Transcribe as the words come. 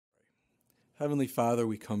Heavenly Father,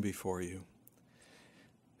 we come before you.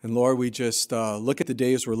 And Lord, we just look at the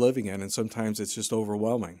days we're living in, and sometimes it's just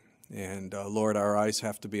overwhelming. And Lord, our eyes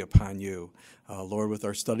have to be upon you. Lord, with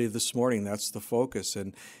our study this morning, that's the focus.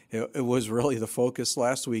 And it was really the focus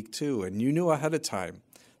last week too. And you knew ahead of time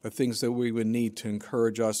the things that we would need to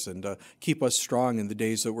encourage us and keep us strong in the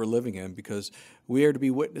days that we're living in, because we are to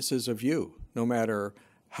be witnesses of you, no matter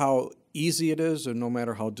how easy it is and no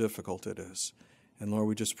matter how difficult it is. And Lord,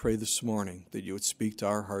 we just pray this morning that you would speak to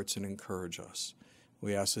our hearts and encourage us.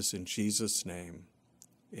 We ask this in Jesus' name.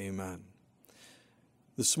 Amen.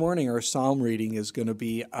 This morning, our psalm reading is going to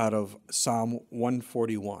be out of Psalm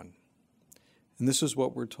 141. And this is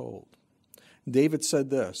what we're told. David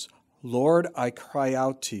said this, "Lord, I cry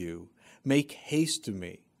out to you. Make haste to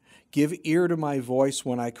me. Give ear to my voice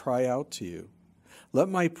when I cry out to you. Let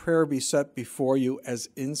my prayer be set before you as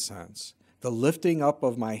incense, the lifting up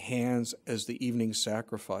of my hands as the evening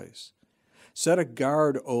sacrifice. Set a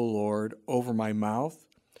guard, O Lord, over my mouth.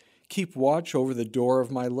 Keep watch over the door of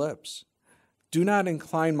my lips. Do not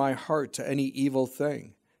incline my heart to any evil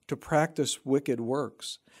thing, to practice wicked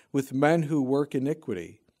works, with men who work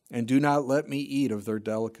iniquity, and do not let me eat of their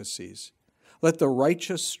delicacies. Let the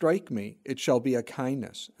righteous strike me, it shall be a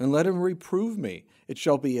kindness, and let him reprove me, it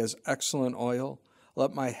shall be as excellent oil.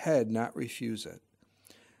 Let my head not refuse it.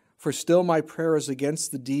 For still my prayer is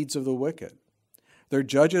against the deeds of the wicked. Their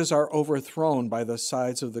judges are overthrown by the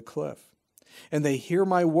sides of the cliff, and they hear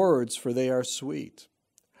my words, for they are sweet.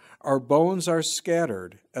 Our bones are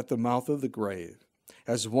scattered at the mouth of the grave,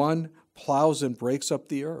 as one plows and breaks up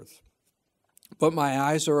the earth. But my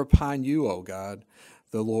eyes are upon you, O God,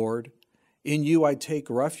 the Lord. In you I take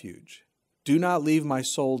refuge. Do not leave my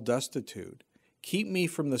soul destitute. Keep me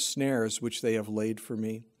from the snares which they have laid for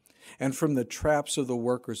me, and from the traps of the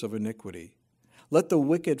workers of iniquity. Let the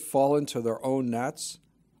wicked fall into their own nets,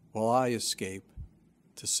 while I escape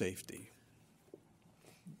to safety."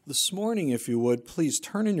 This morning, if you would, please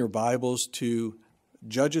turn in your Bibles to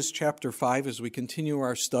Judges chapter 5 as we continue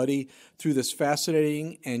our study through this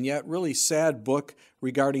fascinating and yet really sad book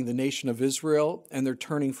regarding the nation of Israel and their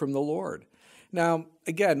turning from the Lord. Now,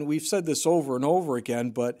 again, we've said this over and over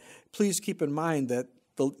again, but please keep in mind that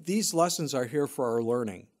these lessons are here for our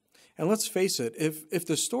learning. And let's face it, if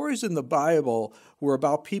the stories in the Bible were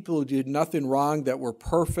about people who did nothing wrong, that were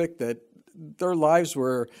perfect, that their lives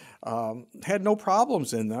were had no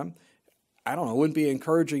problems in them, I don't know, it wouldn't be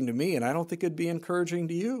encouraging to me, and I don't think it'd be encouraging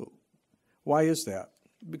to you. Why is that?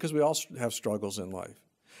 Because we all have struggles in life.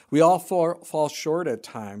 We all fall short at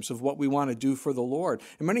times of what we want to do for the Lord.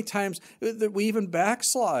 And many times that we even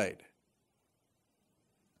backslide.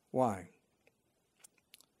 Why?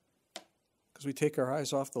 Because we take our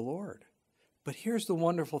eyes off the Lord. But here's the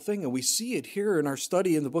wonderful thing, and we see it here in our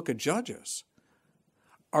study in the book of Judges.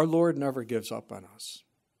 Our Lord never gives up on us.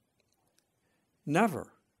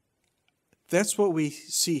 Never. That's what we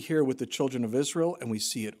see here with the children of Israel, and we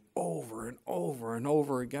see it over and over and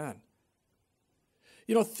over again.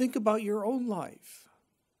 You know, think about your own life.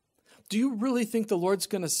 Do you really think the Lord's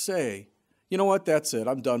going to say, you know what, that's it,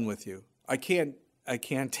 I'm done with you. I can't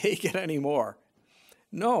take it anymore.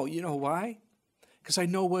 No, you know why? Because I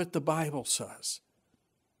know what the Bible says.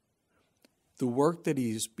 The work that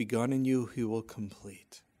he's begun in you, he will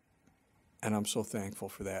complete. And I'm so thankful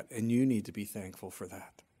for that, and you need to be thankful for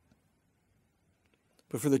that.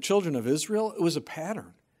 But for the children of Israel, it was a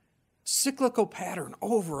pattern. Cyclical pattern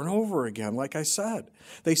over and over again, like I said.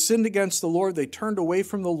 They sinned against the Lord, they turned away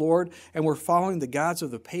from the Lord, and were following the gods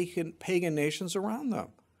of the pagan nations around them.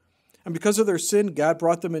 And because of their sin, God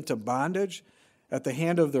brought them into bondage at the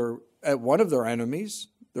hand of one of their enemies.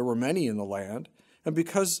 There were many in the land. And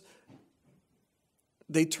because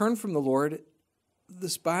they turned from the Lord,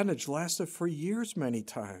 this bondage lasted for years many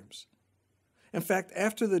times. In fact,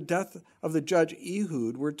 after the death of the judge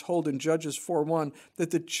Ehud, we're told in Judges 4:1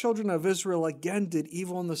 that the children of Israel again did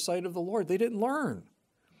evil in the sight of the Lord. They didn't learn.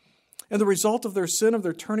 And the result of their sin, of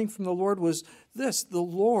their turning from the Lord, was this: the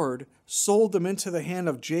Lord sold them into the hand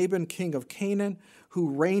of Jabin, king of Canaan, who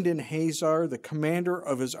reigned in Hazar. The commander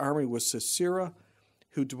of his army was Sisera,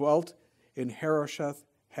 who dwelt in Harosheth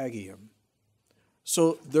Haggayim.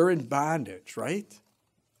 So they're in bondage, right?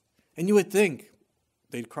 And you would think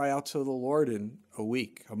they'd cry out to the Lord in a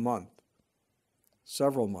week, a month,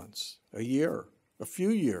 several months, a year, a few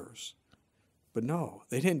years. But no,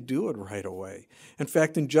 they didn't do it right away. In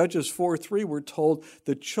fact, in Judges 4:3, we're told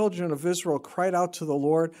the children of Israel cried out to the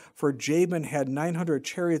Lord, for Jabin had 900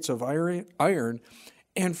 chariots of iron,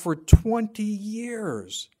 and for 20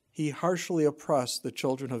 years he harshly oppressed the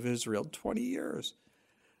children of Israel. 20 years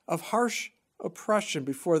of harsh oppression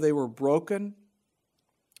before they were broken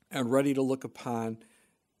and ready to look upon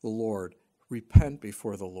the Lord. Repent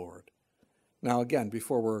before the Lord. Now again,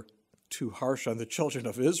 before we're too harsh on the children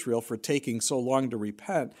of Israel for taking so long to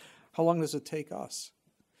repent, how long does it take us?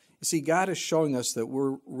 You see, God is showing us that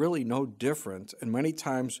we're really no different, and many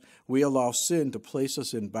times we allow sin to place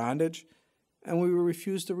us in bondage, and we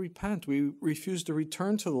refuse to repent. We refuse to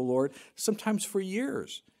return to the Lord, sometimes for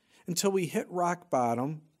years, until we hit rock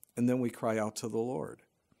bottom, and then we cry out to the Lord.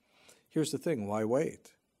 Here's the thing, why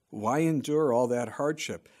wait? Why endure all that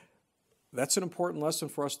hardship? That's an important lesson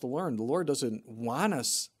for us to learn. The Lord doesn't want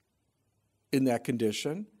us in that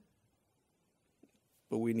condition,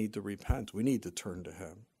 but we need to repent. We need to turn to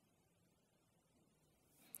Him.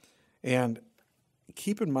 And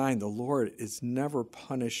keep in mind, the Lord is never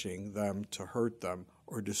punishing them to hurt them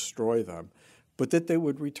or destroy them, but that they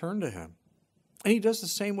would return to Him. And He does the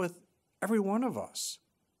same with every one of us.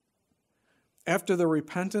 After their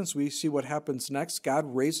repentance, we see what happens next.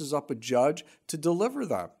 God raises up a judge to deliver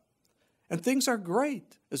them. And things are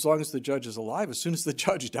great as long as the judge is alive. As soon as the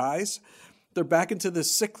judge dies, they're back into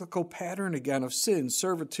this cyclical pattern again of sin,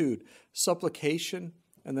 servitude, supplication,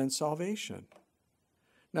 and then salvation.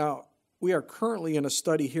 Now, we are currently in a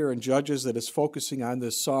study here in Judges that is focusing on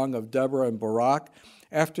this song of Deborah and Barak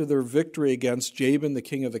after their victory against Jabin, the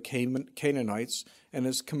king of the Canaanites, and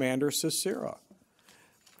his commander Sisera.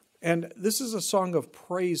 And this is a song of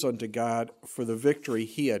praise unto God for the victory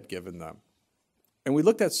He had given them. And we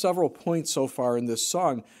looked at several points so far in this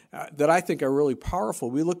song that I think are really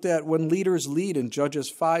powerful. We looked at when leaders lead in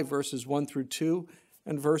Judges 5, verses 1 through 2,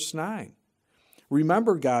 and verse 9.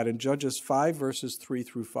 Remember God in Judges 5, verses 3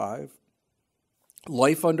 through 5.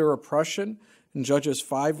 Life under oppression in Judges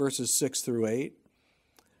 5, verses 6 through 8.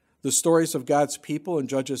 The stories of God's people in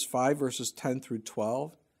Judges 5, verses 10 through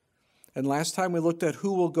 12. And last time we looked at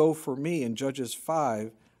who will go for me in Judges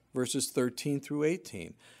 5, verses 13 through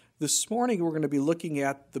 18. This morning we're going to be looking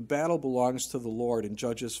at the battle belongs to the Lord in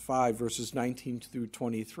Judges 5, verses 19 through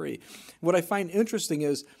 23. What I find interesting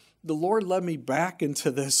is the Lord led me back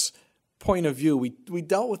into this point of view. We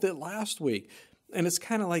dealt with it last week, and it's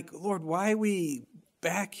kind of like, Lord, why are we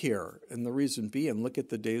back here? And the reason being, look at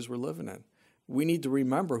the days we're living in. We need to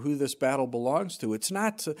remember who this battle belongs to. It's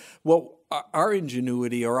not our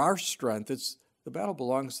ingenuity or our strength. The battle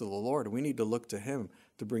belongs to the Lord, and we need to look to Him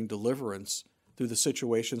to bring deliverance through the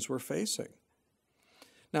situations we're facing.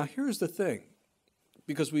 Now, here's the thing,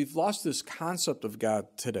 because we've lost this concept of God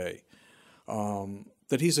today,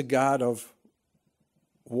 that He's a God of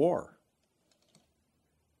war.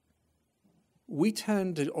 We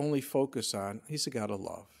tend to only focus on, He's a God of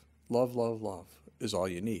love. Love, love, love is all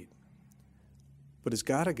you need. But is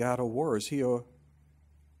God a God of war? Is He a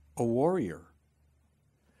warrior?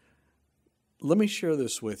 Let me share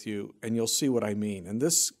this with you, and you'll see what I mean. And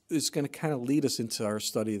this is going to kind of lead us into our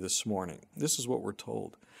study this morning. This is what we're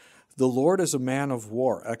told. The Lord is a man of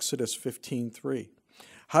war, Exodus 15:3.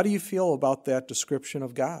 How do you feel about that description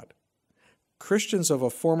of God? Christians of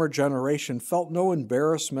a former generation felt no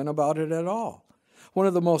embarrassment about it at all. One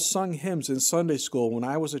of the most sung hymns in Sunday school when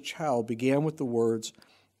I was a child began with the words,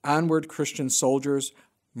 "Onward, Christian soldiers,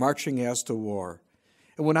 marching as to war."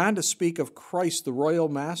 It went on to speak of Christ, the royal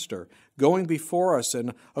master, going before us,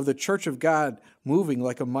 and of the church of God moving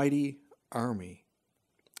like a mighty army.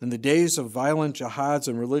 In the days of violent jihads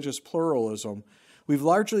and religious pluralism, we've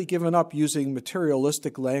largely given up using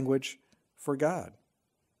materialistic language for God,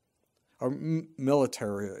 or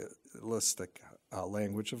militaristic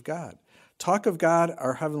language of God. Talk of God,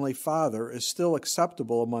 our Heavenly Father, is still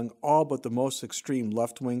acceptable among all but the most extreme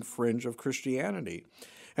left-wing fringe of Christianity.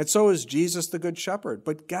 And so is Jesus the Good Shepherd.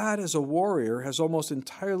 But God as a warrior has almost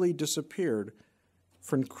entirely disappeared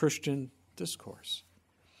from Christian discourse.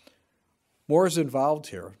 More is involved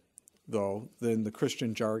here, though, than the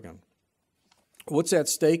Christian jargon. What's at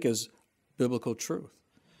stake is biblical truth.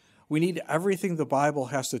 We need everything the Bible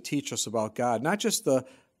has to teach us about God, not just the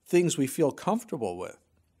things we feel comfortable with.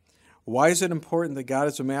 Why is it important that God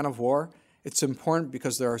is a man of war? It's important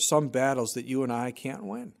because there are some battles that you and I can't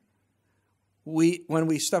win. When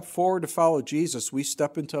we step forward to follow Jesus, we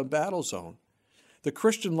step into a battle zone. The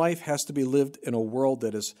Christian life has to be lived in a world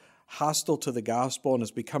that is hostile to the gospel and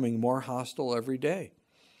is becoming more hostile every day.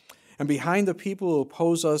 And behind the people who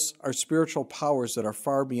oppose us are spiritual powers that are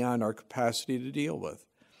far beyond our capacity to deal with.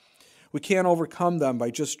 We can't overcome them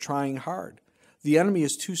by just trying hard. The enemy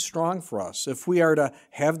is too strong for us. If we are to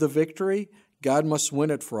have the victory, God must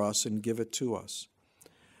win it for us and give it to us.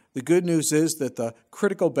 The good news is that the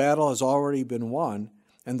critical battle has already been won,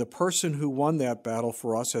 and the person who won that battle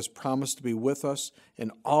for us has promised to be with us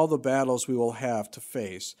in all the battles we will have to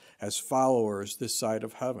face as followers this side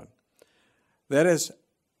of heaven. That is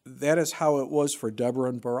that is how it was for Deborah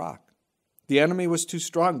and Barak. The enemy was too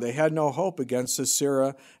strong. They had no hope against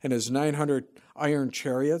Sisera and his 900 iron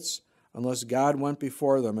chariots unless God went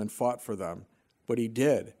before them and fought for them. But he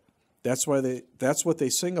did. That's what they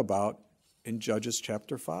sing about in Judges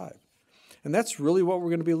chapter 5. And that's really what we're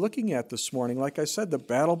going to be looking at this morning. Like I said, the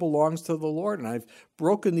battle belongs to the Lord, and I've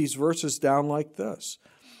broken these verses down like this.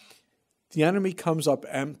 The enemy comes up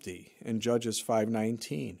empty in Judges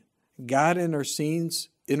 5:19. God intercedes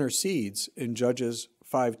in Judges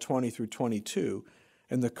 5:20 through 22,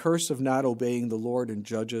 and the curse of not obeying the Lord in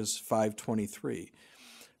Judges 5:23.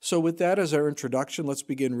 So with that as our introduction, let's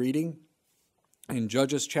begin reading in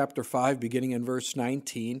Judges chapter 5, beginning in verse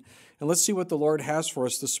 19. And let's see what the Lord has for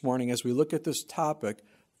us this morning as we look at this topic,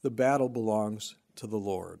 the battle belongs to the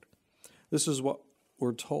Lord. This is what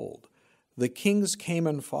we're told. The kings came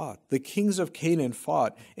and fought. The kings of Canaan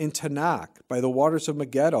fought in Tanakh by the waters of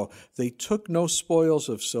Megiddo. They took no spoils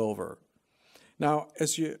of silver. Now,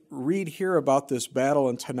 as you read here about this battle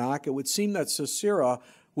in Tanakh, it would seem that Sisera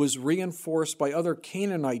was reinforced by other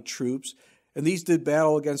Canaanite troops, and these did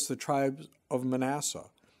battle against the tribes of Manasseh.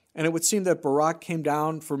 And it would seem that Barak came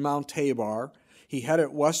down from Mount Tabor. He headed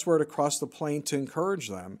westward across the plain to encourage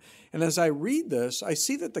them. And as I read this, I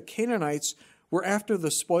see that the Canaanites were after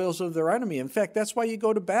the spoils of their enemy. In fact, that's why you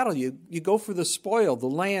go to battle. You go for the spoil, the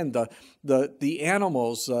land, the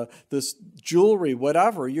animals, this jewelry,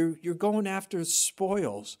 whatever. You're going after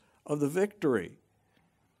spoils of the victory.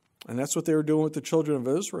 And that's what they were doing with the children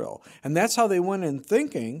of Israel. And that's how they went in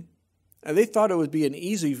thinking. And they thought it would be an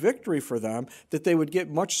easy victory for them, that they would get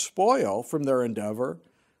much spoil from their endeavor.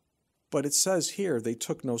 But it says here, they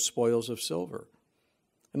took no spoils of silver.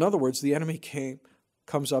 In other words, the enemy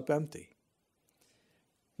comes up empty.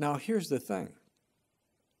 Now, here's the thing.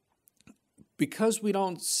 Because we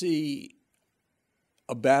don't see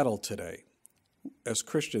a battle today, as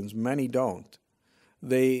Christians, many don't.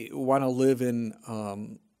 They want to live in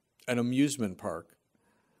an amusement park.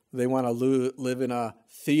 They want to live in a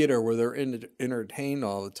theater where they're entertained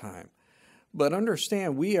all the time. But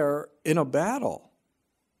understand, we are in a battle.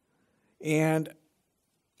 And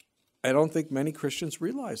I don't think many Christians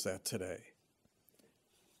realize that today.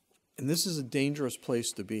 And this is a dangerous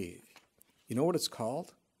place to be. You know what it's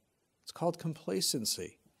called? It's called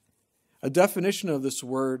complacency. A definition of this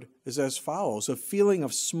word is as follows: a feeling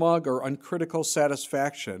of smug or uncritical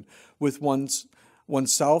satisfaction with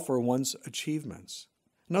oneself or one's achievements.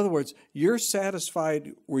 In other words, you're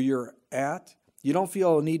satisfied where you're at. You don't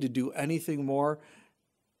feel a need to do anything more.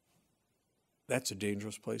 That's a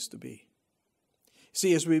dangerous place to be.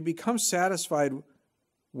 See, as we become satisfied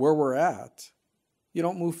where we're at, you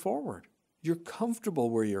don't move forward. You're comfortable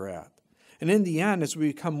where you're at. And in the end, as we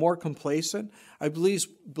become more complacent, I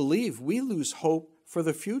believe we lose hope for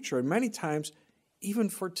the future, and many times even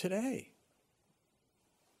for today.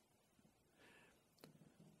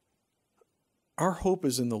 Our hope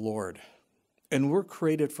is in the Lord, and we're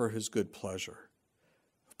created for His good pleasure.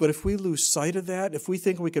 But if we lose sight of that, if we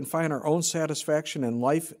think we can find our own satisfaction in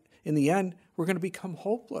life, in the end, we're going to become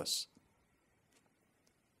hopeless.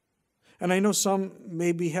 And I know some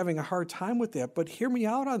may be having a hard time with that, but hear me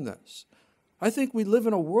out on this. I think we live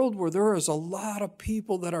in a world where there is a lot of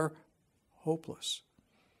people that are hopeless.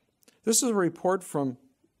 This is a report from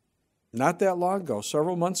not that long ago,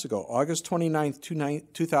 several months ago, August 29th,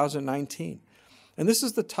 2019. And this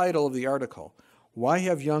is the title of the article: Why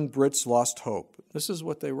Have Young Brits Lost Hope? This is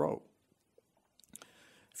what they wrote.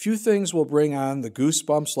 Few things will bring on the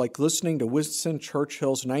goosebumps like listening to Winston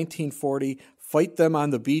Churchill's 1940 "Fight Them on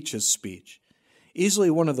the Beaches" speech,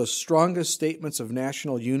 easily one of the strongest statements of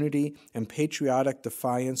national unity and patriotic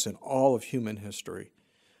defiance in all of human history.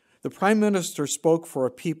 The Prime Minister spoke for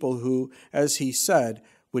a people who, as he said,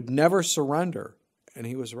 would never surrender, and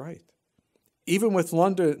he was right. Even with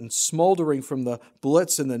London smoldering from the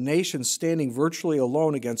Blitz and the nation standing virtually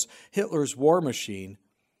alone against Hitler's war machine,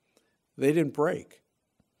 they didn't break.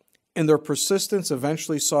 And their persistence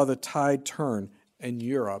eventually saw the tide turn and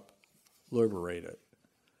Europe liberated.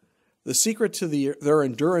 The secret to their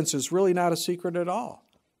endurance is really not a secret at all.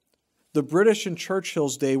 The British in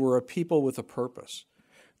Churchill's day were a people with a purpose.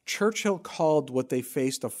 Churchill called what they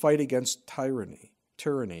faced a fight against tyranny,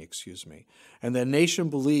 and the nation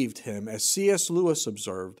believed him, as C.S. Lewis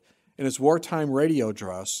observed in his wartime radio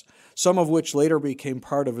address, some of which later became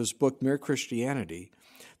part of his book Mere Christianity.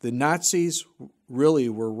 The Nazis really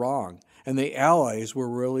were wrong, and the Allies were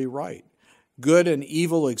really right. Good and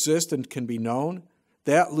evil exist and can be known.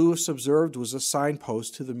 That, Lewis observed, was a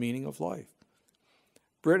signpost to the meaning of life.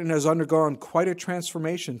 Britain has undergone quite a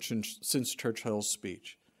transformation since Churchill's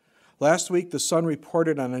speech. Last week, The Sun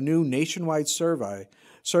reported on a new nationwide survey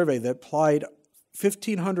survey that plied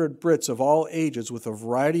 1,500 Brits of all ages with a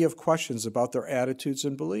variety of questions about their attitudes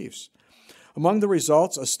and beliefs. Among the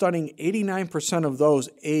results, a stunning 89% of those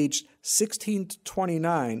aged 16 to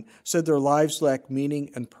 29 said their lives lacked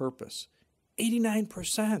meaning and purpose.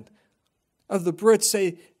 89% of the Brits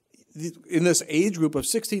say, in this age group of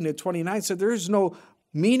 16 to 29, said there is no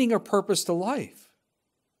meaning or purpose to life.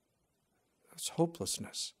 That's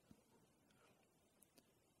hopelessness.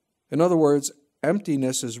 In other words,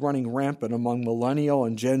 emptiness is running rampant among millennial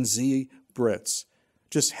and Gen Z Brits.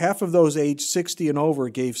 Just half of those aged 60 and over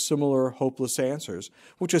gave similar hopeless answers,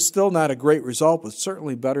 which is still not a great result, but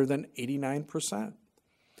certainly better than 89%.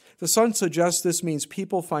 The Sun suggests this means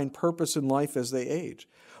people find purpose in life as they age,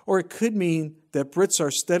 or it could mean that Brits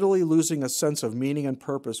are steadily losing a sense of meaning and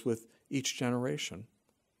purpose with each generation.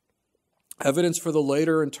 Evidence for the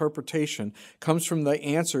later interpretation comes from the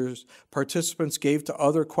answers participants gave to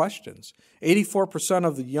other questions. 84%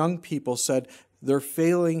 of the young people said they're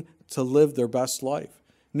failing to live their best life.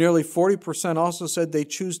 Nearly 40% also said they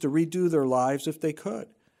choose to redo their lives if they could.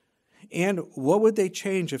 And what would they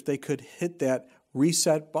change if they could hit that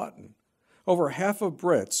reset button? Over half of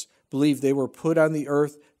Brits believe they were put on the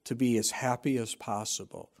earth to be as happy as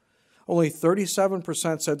possible. Only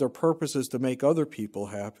 37% said their purpose is to make other people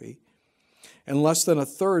happy. And less than a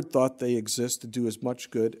third thought they exist to do as much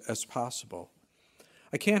good as possible.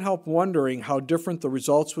 I can't help wondering how different the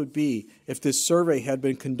results would be if this survey had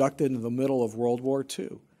been conducted in the middle of World War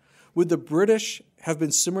II. Would the British have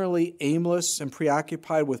been similarly aimless and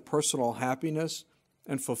preoccupied with personal happiness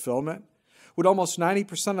and fulfillment? Would almost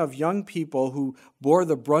 90% of young people who bore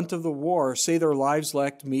the brunt of the war say their lives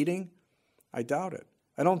lacked meaning? I doubt it.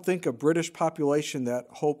 I don't think a British population that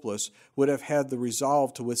hopeless would have had the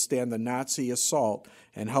resolve to withstand the Nazi assault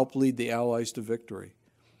and help lead the Allies to victory.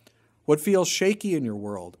 What feels shaky in your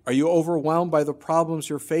world? Are you overwhelmed by the problems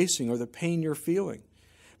you're facing or the pain you're feeling?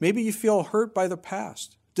 Maybe you feel hurt by the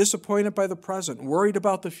past, disappointed by the present, worried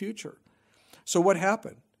about the future. So what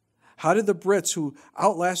happened? How did the Brits who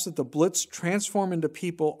outlasted the Blitz transform into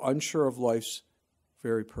people unsure of life's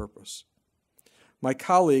very purpose? My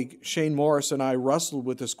colleague Shane Morris and I wrestled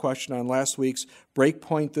with this question on last week's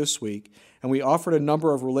Breakpoint This Week, and we offered a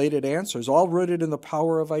number of related answers, all rooted in the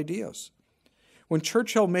power of ideas. When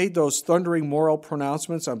Churchill made those thundering moral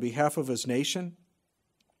pronouncements on behalf of his nation,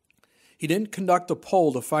 he didn't conduct a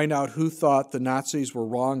poll to find out who thought the Nazis were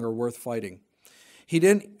wrong or worth fighting. He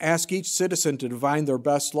didn't ask each citizen to divine their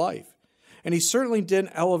best life, and he certainly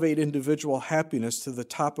didn't elevate individual happiness to the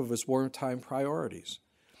top of his wartime priorities.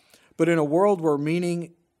 But in a world where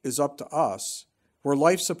meaning is up to us, where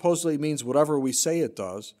life supposedly means whatever we say it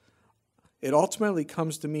does, it ultimately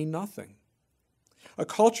comes to mean nothing. A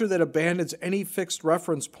culture that abandons any fixed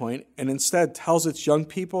reference point and instead tells its young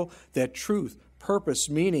people that truth, purpose,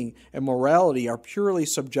 meaning, and morality are purely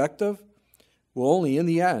subjective will only in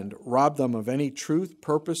the end rob them of any truth,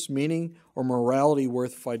 purpose, meaning, or morality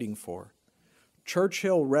worth fighting for.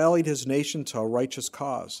 Churchill rallied his nation to a righteous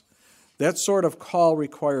cause. That sort of call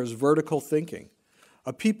requires vertical thinking,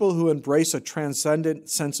 a people who embrace a transcendent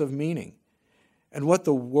sense of meaning. And what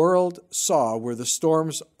the world saw were the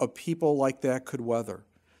storms a people like that could weather.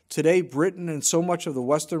 Today, Britain and so much of the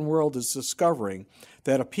Western world is discovering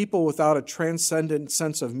that a people without a transcendent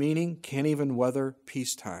sense of meaning can't even weather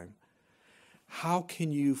peacetime. How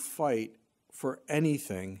can you fight for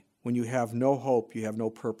anything when you have no hope, you have no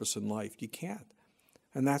purpose in life? You can't.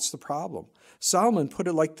 And that's the problem. Solomon put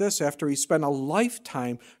it like this after he spent a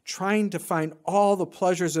lifetime trying to find all the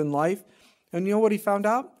pleasures in life. And you know what he found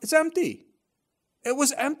out? It's empty. It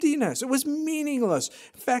was emptiness. It was meaningless.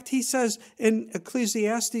 In fact, he says in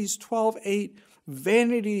Ecclesiastes 12:8,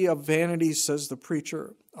 vanity of vanities, says the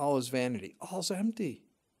preacher, all is vanity. All's empty.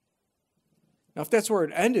 Now, if that's where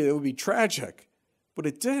it ended, it would be tragic, but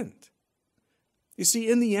it didn't. You see,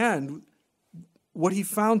 in the end, what he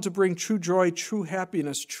found to bring true joy, true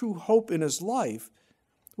happiness, true hope in his life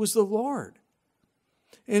was the Lord.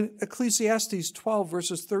 In Ecclesiastes 12,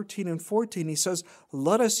 verses 13 and 14, he says,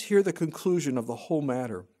 let us hear the conclusion of the whole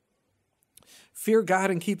matter. Fear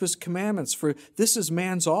God and keep his commandments, for this is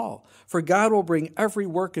man's all. For God will bring every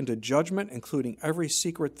work into judgment, including every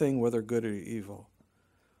secret thing, whether good or evil.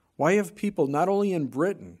 Why have people, not only in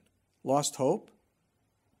Britain, lost hope?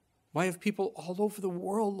 Why have people all over the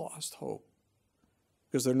world lost hope?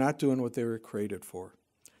 Because they're not doing what they were created for,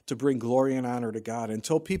 to bring glory and honor to God.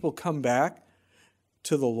 Until people come back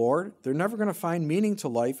to the Lord, they're never going to find meaning to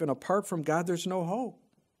life, and apart from God, there's no hope.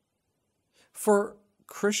 For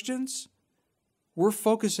Christians, we're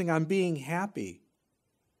focusing on being happy.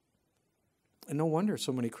 And no wonder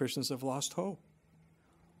so many Christians have lost hope.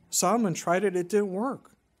 Solomon tried it, it didn't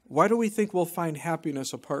work. Why do we think we'll find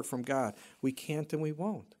happiness apart from God? We can't and we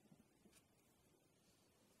won't.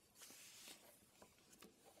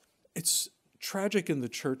 It's tragic in the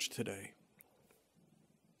church today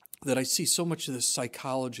that I see so much of this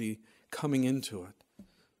psychology coming into it.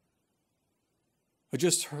 I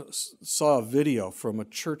just saw a video from a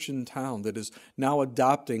church in town that is now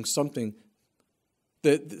adopting something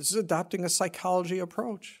that is adopting a psychology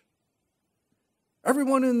approach.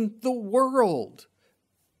 Everyone in the world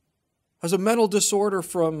has a mental disorder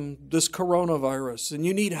from this coronavirus, and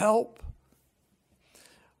you need help.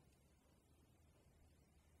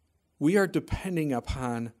 We are depending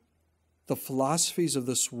upon the philosophies of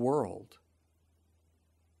this world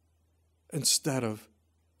instead of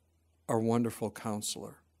our wonderful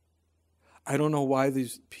counselor. I don't know why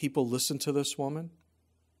these people listen to this woman.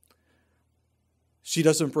 She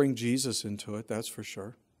doesn't bring Jesus into it, that's for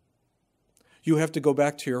sure. You have to go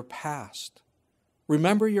back to your past.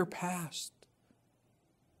 Remember your past.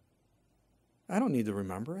 I don't need to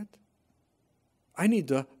remember it. I need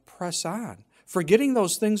to press on. Forgetting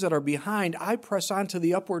those things that are behind, I press on to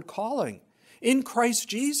the upward calling in Christ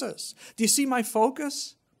Jesus. Do you see my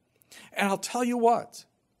focus? And I'll tell you what,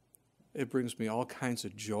 it brings me all kinds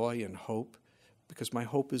of joy and hope because my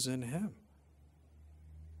hope is in Him.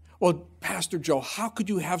 Well, Pastor Joe, how could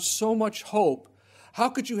you have so much hope? How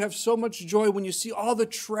could you have so much joy when you see all the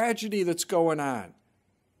tragedy that's going on?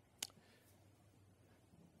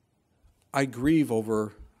 I grieve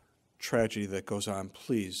over tragedy that goes on.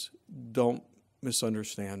 Please don't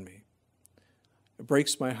misunderstand me. It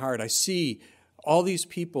breaks my heart. I see all these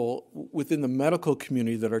people within the medical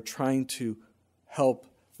community that are trying to help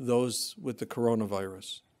those with the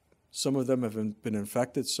coronavirus. Some of them have been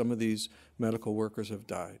infected. Some of these medical workers have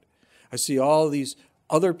died. I see all these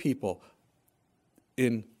other people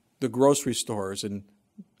in the grocery stores and,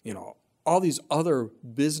 all these other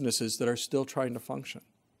businesses that are still trying to function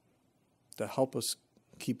to help us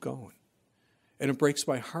keep going. And it breaks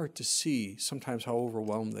my heart to see sometimes how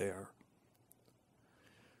overwhelmed they are.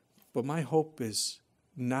 But my hope is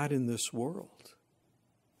not in this world.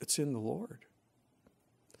 It's in the Lord.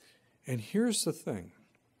 And here's the thing.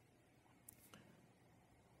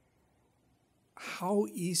 How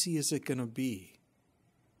easy is it going to be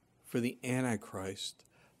for the Antichrist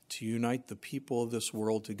to unite the people of this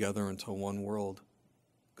world together into one world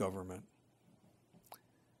government?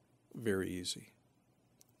 Very easy.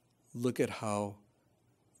 Look at how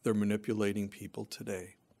they're manipulating people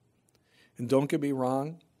today. And don't get me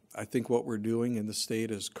wrong, I think what we're doing in the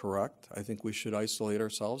state is correct. I think we should isolate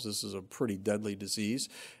ourselves. This is a pretty deadly disease.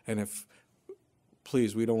 And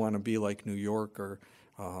please, we don't want to be like New York or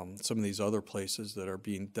some of these other places that are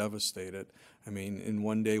being devastated. I mean, in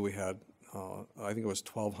one day we had, I think it was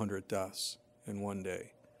 1,200 deaths in one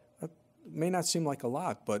day. That may not seem like a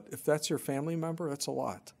lot, but if that's your family member, that's a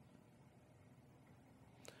lot.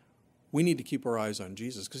 We need to keep our eyes on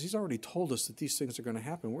Jesus because He's already told us that these things are going to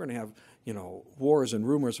happen. We're going to have, wars and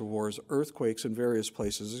rumors of wars, earthquakes in various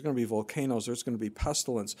places. There's going to be volcanoes. There's going to be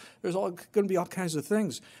pestilence. There's going to be all kinds of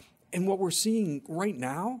things. And what we're seeing right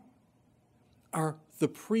now are the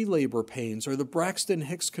pre-labor pains or the Braxton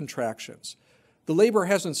Hicks contractions. The labor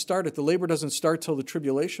hasn't started. The labor doesn't start till the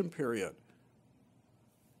tribulation period.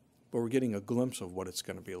 But we're getting a glimpse of what it's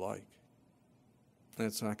going to be like. And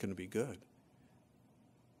it's not going to be good.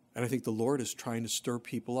 And I think the Lord is trying to stir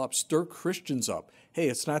people up, stir Christians up. Hey,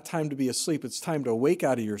 it's not time to be asleep. It's time to awake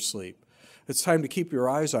out of your sleep. It's time to keep your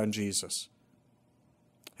eyes on Jesus.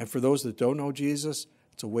 And for those that don't know Jesus,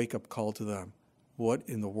 it's a wake-up call to them. What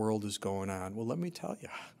in the world is going on? Well, let me tell you.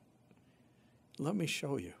 Let me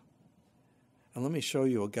show you. And let me show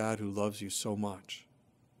you a God who loves you so much.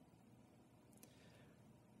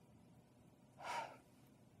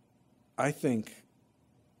 I think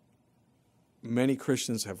many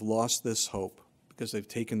Christians have lost this hope because they've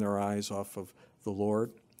taken their eyes off of the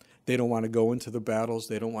Lord. They don't want to go into the battles.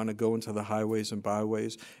 They don't want to go into the highways and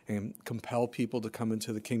byways and compel people to come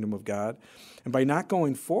into the kingdom of God. And by not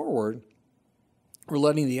going forward, we're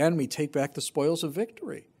letting the enemy take back the spoils of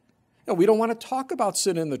victory. We don't want to talk about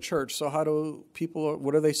sin in the church, so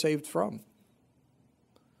what are they saved from?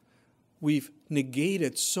 We've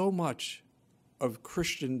negated so much of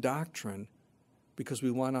Christian doctrine because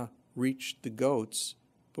we want to reach the goats,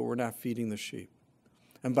 but we're not feeding the sheep.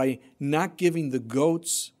 And by not giving the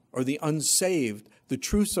goats or the unsaved the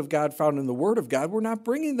truths of God found in the Word of God, we're not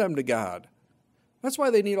bringing them to God. That's why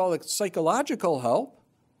they need all the psychological help.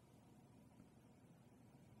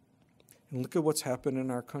 And look at what's happened in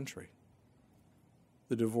our country.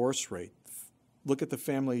 The divorce rate. Look at the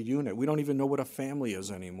family unit. We don't even know what a family is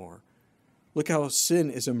anymore. Look how sin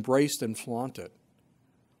is embraced and flaunted.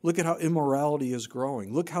 Look at how immorality is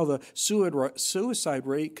growing. Look how the suicide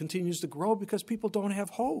rate continues to grow because people don't have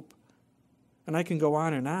hope. And I can go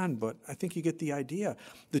on, but I think you get the idea.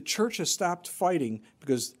 The church has stopped fighting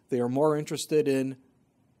because they are more interested in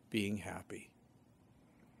being happy.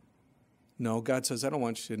 No, God says, I don't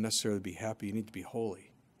want you to necessarily be happy. You need to be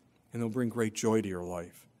holy. And it'll bring great joy to your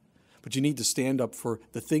life. But you need to stand up for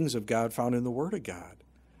the things of God found in the Word of God.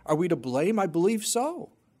 Are we to blame? I believe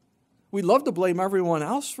so. We love to blame everyone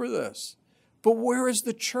else for this. But where is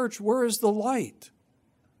the church? Where is the light?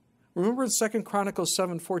 Remember in 2 Chronicles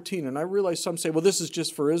 7:14, and I realize some say, well, this is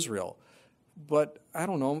just for Israel. But I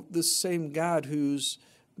don't know, this same God who's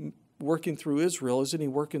working through Israel, isn't he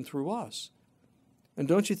working through us? And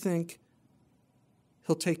don't you think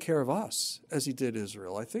he'll take care of us as he did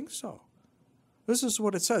Israel? I think so. This is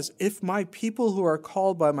what it says. If my people who are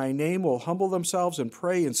called by my name will humble themselves and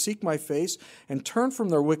pray and seek my face and turn from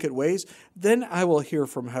their wicked ways, then I will hear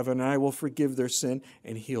from heaven and I will forgive their sin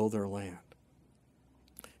and heal their land.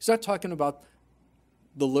 He's not talking about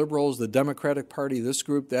the liberals, the Democratic Party, this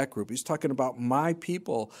group, that group. He's talking about my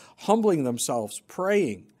people humbling themselves,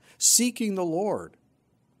 praying, seeking the Lord,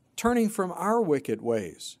 turning from our wicked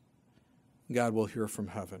ways. God will hear from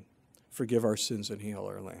heaven, forgive our sins and heal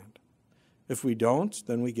our land. If we don't,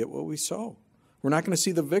 then we get what we sow. We're not going to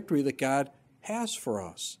see the victory that God has for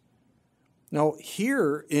us. Now,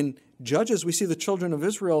 here in Judges, we see the children of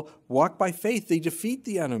Israel walk by faith. They defeat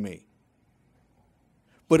the enemy.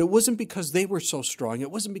 But it wasn't because they were so strong.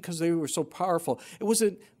 It wasn't because they were so powerful. It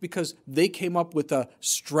wasn't because they came up with a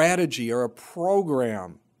strategy or a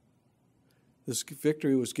program. This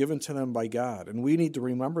victory was given to them by God, and we need to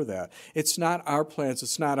remember that. It's not our plans.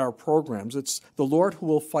 It's not our programs. It's the Lord who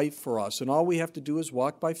will fight for us, and all we have to do is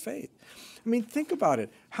walk by faith. I mean, think about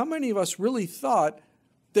it. How many of us really thought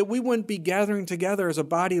that we wouldn't be gathering together as a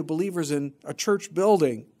body of believers in a church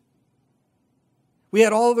building? We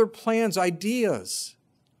had all other plans, ideas.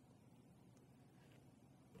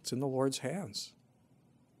 It's in the Lord's hands.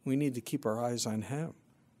 We need to keep our eyes on him.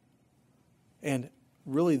 And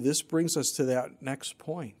really, this brings us to that next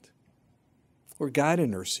point, where God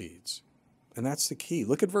intercedes. And that's the key.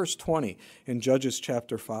 Look at verse 20 in Judges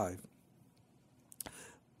chapter 5.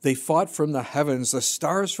 They fought from the heavens. The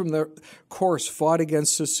stars from their course fought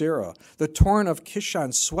against Sisera. The torrent of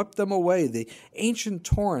Kishon swept them away. The ancient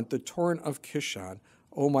torrent, the torrent of Kishon.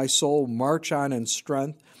 O my soul, march on in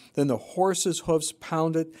strength. Then the horse's hoofs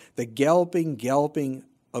pounded, the galloping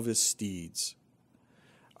of his steeds.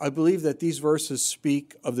 I believe that these verses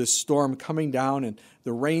speak of this storm coming down and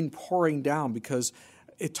the rain pouring down because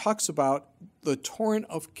it talks about the torrent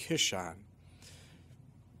of Kishon.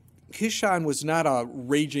 Kishon was not a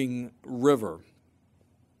raging river.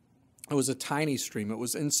 It was a tiny stream. It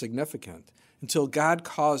was insignificant until God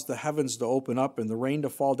caused the heavens to open up and the rain to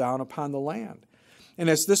fall down upon the land. And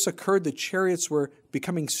as this occurred, the chariots were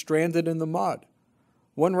becoming stranded in the mud.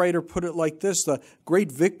 One writer put it like this: the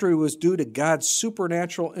great victory was due to God's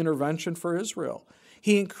supernatural intervention for Israel.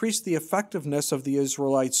 He increased the effectiveness of the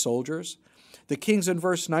Israelite soldiers. The kings in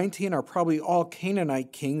verse 19 are probably all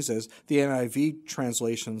Canaanite kings, as the NIV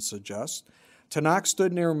translation suggests. Tanakh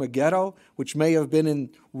stood near Megiddo, which may have been in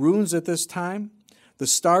ruins at this time. The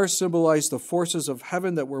stars symbolized the forces of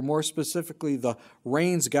heaven that were more specifically the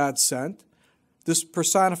rains God sent. This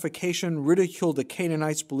personification ridiculed the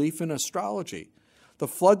Canaanites' belief in astrology. The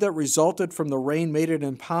flood that resulted from the rain made it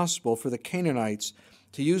impossible for the Canaanites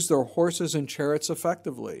to use their horses and chariots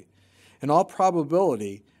effectively. In all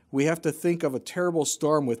probability, we have to think of a terrible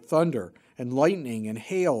storm with thunder and lightning and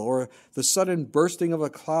hail, or the sudden bursting of a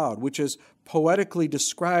cloud, which is poetically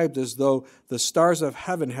described as though the stars of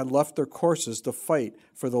heaven had left their courses to fight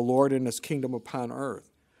for the Lord and his kingdom upon earth.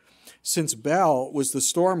 Since Baal was the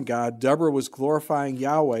storm god, Deborah was glorifying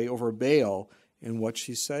Yahweh over Baal in what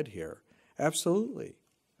she said here. Absolutely.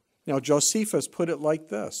 Now, Josephus put it like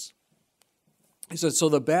this. He said, so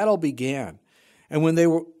the battle began, and when they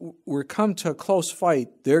were come to a close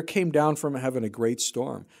fight, there came down from heaven a great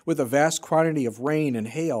storm, with a vast quantity of rain and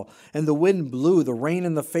hail, and the wind blew the rain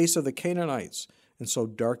in the face of the Canaanites, and so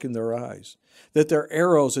darkened their eyes, that their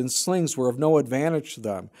arrows and slings were of no advantage to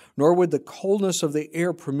them, nor would the coldness of the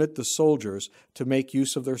air permit the soldiers to make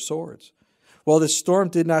use of their swords. Well, the storm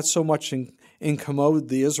did not so much incommode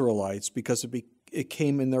the Israelites because it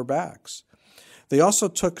came in their backs. They also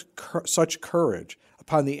took such courage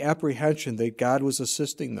upon the apprehension that God was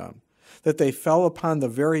assisting them, that they fell upon the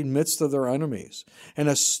very midst of their enemies,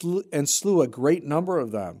 and slew a great number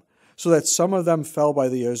of them, so that some of them fell by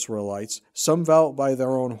the Israelites, some fell by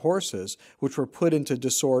their own horses, which were put into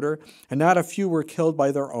disorder, and not a few were killed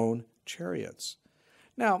by their own chariots.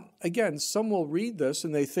 Now, again, some will read this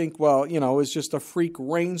and they think, well, it's just a freak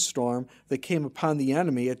rainstorm that came upon the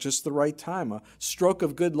enemy at just the right time. A stroke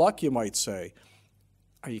of good luck, you might say.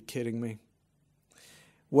 Are you kidding me?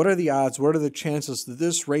 What are the odds, what are the chances that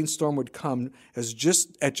this rainstorm would come at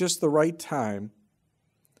just the right time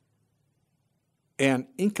and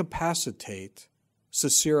incapacitate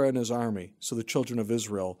Sisera and his army so the children of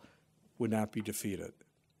Israel would not be defeated?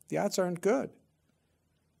 The odds aren't good.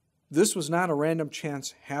 This was not a random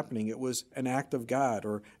chance happening. It was an act of God,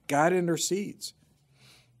 or God intercedes.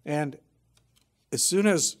 And as soon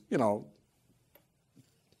as,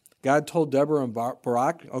 God told Deborah and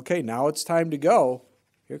Barak, okay, now it's time to go,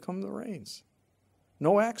 here come the rains.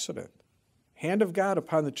 No accident. Hand of God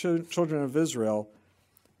upon the children of Israel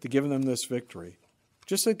to give them this victory,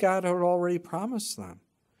 just as God had already promised them.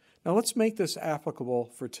 Now let's make this applicable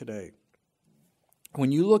for today.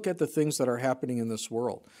 When you look at the things that are happening in this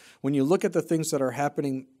world, when you look at the things that are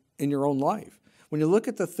happening in your own life, when you look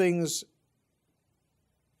at the things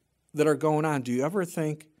that are going on, do you ever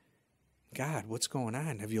think, God, what's going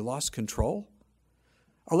on? Have you lost control?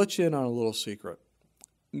 I'll let you in on a little secret.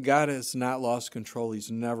 God has not lost control. He's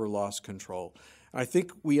never lost control. I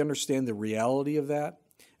think we understand the reality of that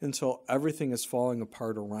until everything is falling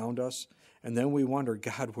apart around us. And then we wonder,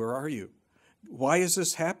 God, where are you? Why is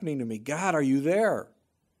this happening to me? God, are you there?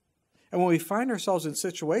 And when we find ourselves in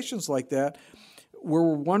situations like that, where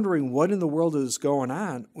we're wondering what in the world is going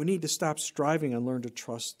on, we need to stop striving and learn to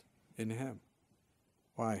trust in Him.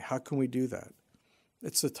 Why? How can we do that?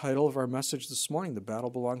 It's the title of our message this morning, The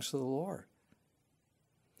Battle Belongs to the Lord.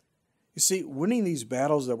 You see, winning these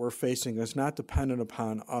battles that we're facing is not dependent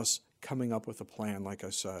upon us coming up with a plan, like I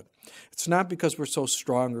said. It's not because we're so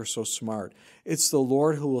strong or so smart. It's the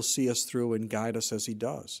Lord who will see us through and guide us as He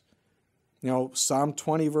does. Psalm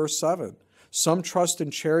 20, verse 7, some trust in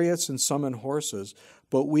chariots and some in horses,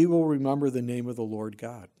 but we will remember the name of the Lord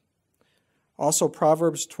God. Also,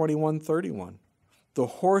 Proverbs 21:31, the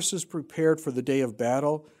horse is prepared for the day of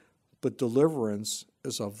battle, but deliverance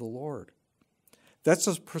is of the Lord. That's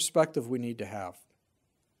the perspective we need to have.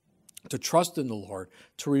 To trust in the Lord,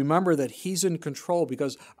 to remember that He's in control,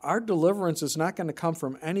 because our deliverance is not going to come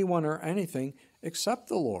from anyone or anything except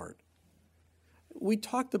the Lord. We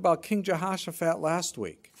talked about King Jehoshaphat last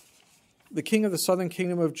week, the king of the southern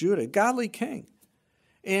kingdom of Judah, godly king.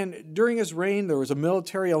 And during his reign, there was a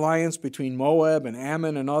military alliance between Moab and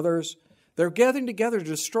Ammon and others. They're gathering together to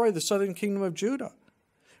destroy the southern kingdom of Judah.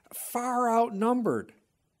 Far outnumbered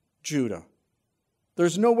Judah.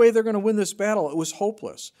 There's no way they're going to win this battle. It was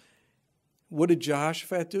hopeless. What did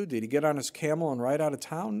Jehoshaphat do? Did he get on his camel and ride out of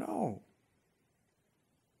town? No.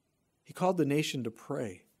 He called the nation to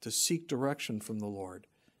pray, to seek direction from the Lord.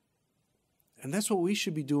 And that's what we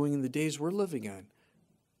should be doing in the days we're living in.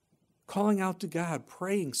 Calling out to God,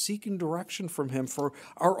 praying, seeking direction from Him for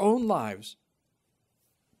our own lives.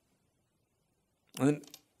 And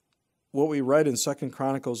what we read in 2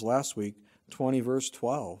 Chronicles last week, 20 verse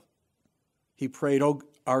 12. He prayed, "O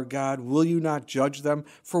our God, will you not judge them?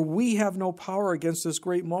 For we have no power against this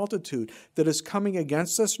great multitude that is coming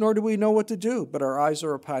against us, nor do we know what to do, but our eyes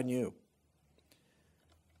are upon you."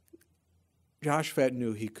 Jehoshaphat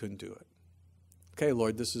knew he couldn't do it. Okay,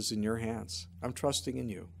 Lord, this is in your hands. I'm trusting in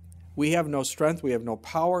you. We have no strength. We have no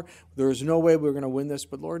power. There is no way we're going to win this,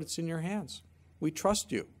 but Lord, it's in your hands. We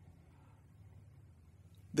trust you.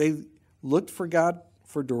 They looked for God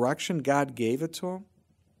for direction. God gave it to them.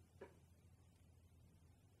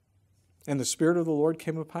 And the Spirit of the Lord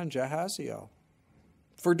came upon Jahaziel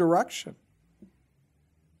for direction.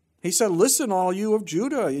 He said, "Listen, all you of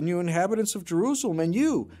Judah, and you inhabitants of Jerusalem, and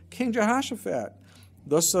you, King Jehoshaphat.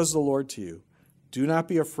 Thus says the Lord to you, do not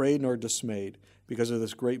be afraid nor dismayed because of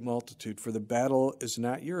this great multitude, for the battle is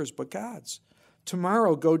not yours, but God's.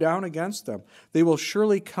 Tomorrow go down against them. They will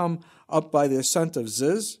surely come up by the ascent of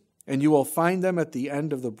Ziz, and you will find them at the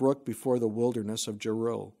end of the brook before the wilderness of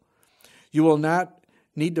Jeruel. You will not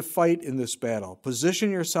need to fight in this battle.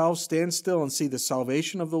 Position yourselves, stand still, and see the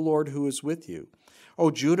salvation of the Lord who is with you.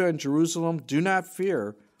 O Judah and Jerusalem, do not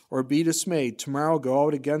fear or be dismayed. Tomorrow go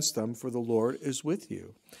out against them, for the Lord is with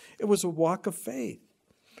you." It was a walk of faith.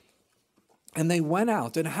 And they went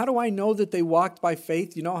out. And how do I know that they walked by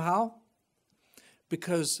faith? You know how?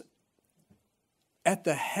 Because at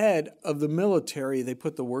the head of the military, they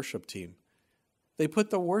put the worship team. They put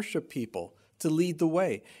the worship people to lead the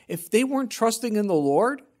way. If they weren't trusting in the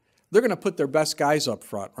Lord, they're going to put their best guys up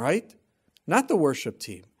front, right? Not the worship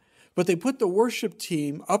team. But they put the worship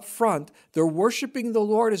team up front. They're worshiping the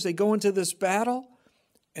Lord as they go into this battle,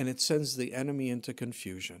 and it sends the enemy into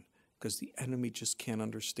confusion because the enemy just can't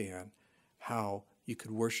understand how you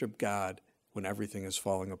could worship God when everything is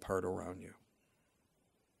falling apart around you.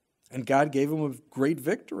 And God gave them a great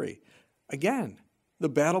victory. Again, the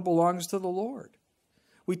battle belongs to the Lord.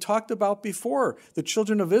 We talked about before the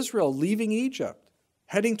children of Israel leaving Egypt,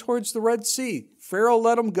 heading towards the Red Sea. Pharaoh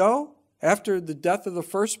let them go after the death of the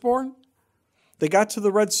firstborn. They got to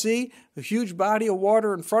the Red Sea, a huge body of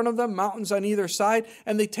water in front of them, mountains on either side,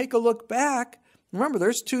 and they take a look back. Remember,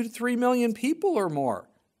 there's 2 to 3 million people or more.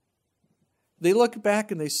 They look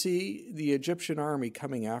back and they see the Egyptian army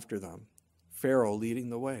coming after them, Pharaoh leading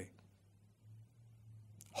the way.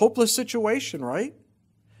 Hopeless situation, right?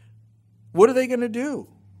 What are they going to do?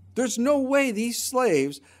 There's no way these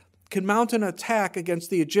slaves can mount an attack against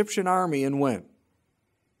the Egyptian army and win.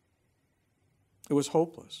 It was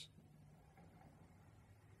hopeless.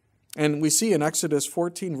 And we see in Exodus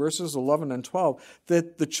 14, verses 11 and 12,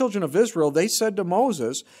 that the children of Israel, they said to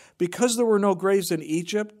Moses, because there were no graves in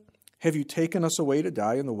Egypt, have you taken us away to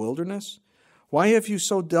die in the wilderness? Why have you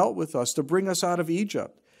so dealt with us to bring us out of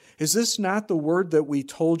Egypt? Is this not the word that we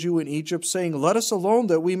told you in Egypt, saying, let us alone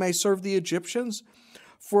that we may serve the Egyptians?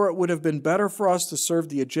 For it would have been better for us to serve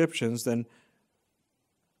the Egyptians than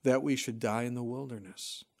that we should die in the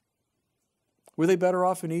wilderness. Were they better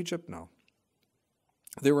off in Egypt? No.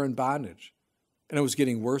 They were in bondage, and it was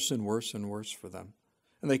getting worse and worse and worse for them.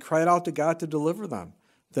 And they cried out to God to deliver them.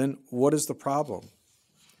 Then what is the problem?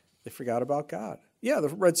 They forgot about God. Yeah, the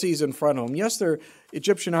Red Sea is in front of them. Yes, their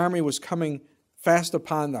Egyptian army was coming fast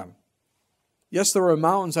upon them. Yes, there were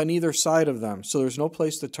mountains on either side of them, so there's no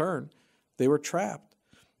place to turn. They were trapped.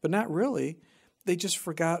 But not really. They just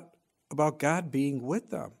forgot about God being with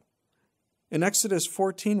them. In Exodus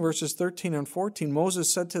 14, verses 13 and 14,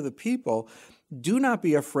 Moses said to the people, do not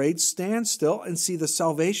be afraid, stand still and see the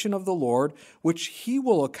salvation of the Lord, which he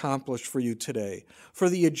will accomplish for you today. For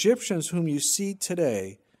the Egyptians whom you see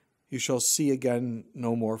today, you shall see again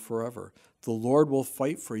no more forever. The Lord will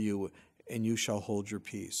fight for you, and you shall hold your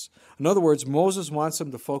peace. In other words, Moses wants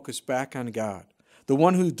them to focus back on God. The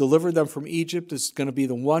one who delivered them from Egypt is going to be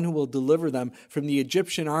the one who will deliver them from the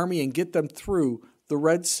Egyptian army and get them through the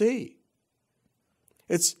Red Sea.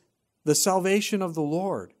 It's the salvation of the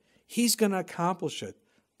Lord. He's going to accomplish it.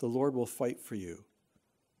 The Lord will fight for you.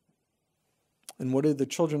 And what did the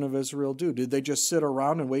children of Israel do? Did they just sit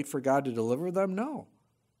around and wait for God to deliver them? No.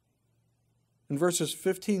 In verses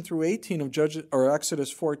 15 through 18 of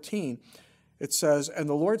Exodus 14, it says, and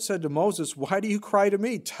the Lord said to Moses, why do you cry to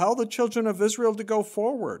me? Tell the children of Israel to go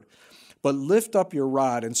forward. But lift up your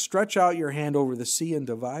rod and stretch out your hand over the sea and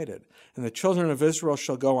divide it. And the children of Israel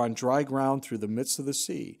shall go on dry ground through the midst of the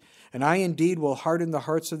sea. And I indeed will harden the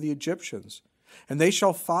hearts of the Egyptians. And they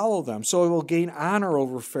shall follow them. So I will gain honor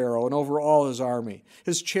over Pharaoh and over all his army,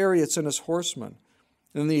 his chariots and his horsemen.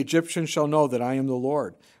 And the Egyptians shall know that I am the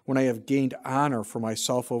Lord, when I have gained honor for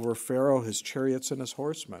myself over Pharaoh, his chariots, and his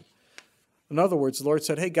horsemen. In other words, the Lord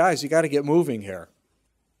said, hey guys, you got to get moving here.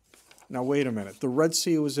 Now wait a minute. The Red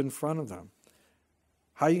Sea was in front of them.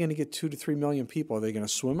 How are you going to get 2 to 3 million people? Are they going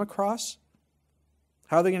to swim across?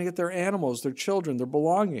 How are they going to get their animals, their children, their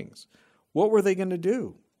belongings? What were they going to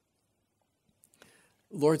do?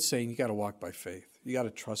 The Lord's saying, you got to walk by faith. You got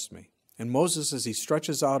to trust me. And Moses, as he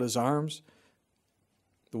stretches out his arms,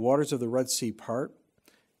 the waters of the Red Sea part,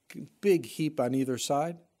 big heap on either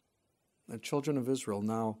side. The children of Israel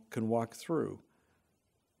now can walk through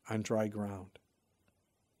on dry ground.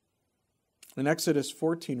 In Exodus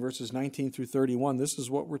 14, verses 19 through 31, this is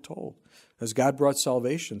what we're told, as God brought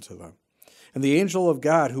salvation to them. And the angel of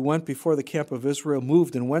God who went before the camp of Israel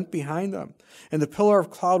moved and went behind them. And the pillar of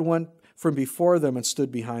cloud went from before them and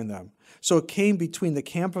stood behind them. So it came between the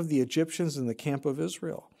camp of the Egyptians and the camp of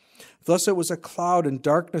Israel. Thus it was a cloud and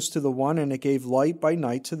darkness to the one, and it gave light by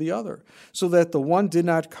night to the other, so that the one did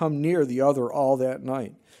not come near the other all that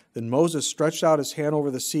night. Then Moses stretched out his hand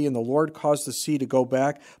over the sea, and the Lord caused the sea to go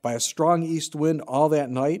back by a strong east wind all that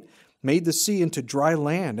night, made the sea into dry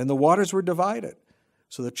land, and the waters were divided.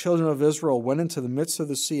 So the children of Israel went into the midst of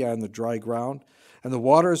the sea on the dry ground, and the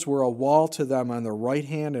waters were a wall to them on their right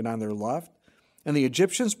hand and on their left. And the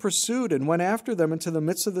Egyptians pursued and went after them into the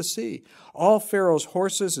midst of the sea, all Pharaoh's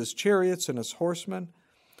horses, his chariots, and his horsemen.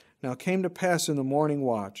 Now it came to pass in the morning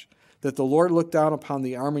watch that the Lord looked down upon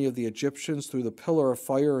the army of the Egyptians through the pillar of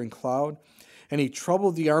fire and cloud, and he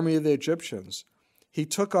troubled the army of the Egyptians. He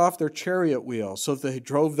took off their chariot wheels so that they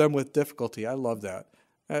drove them with difficulty. I love that.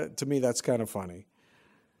 To me, that's kind of funny.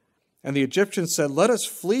 And the Egyptians said, let us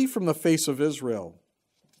flee from the face of Israel,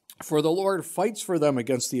 for the Lord fights for them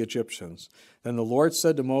against the Egyptians. Then the Lord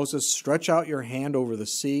said to Moses, stretch out your hand over the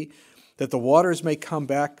sea, that the waters may come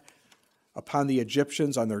back upon the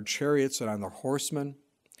Egyptians, on their chariots and on their horsemen.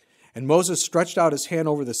 And Moses stretched out his hand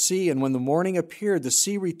over the sea, and when the morning appeared, the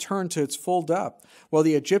sea returned to its full depth, while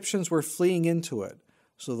the Egyptians were fleeing into it.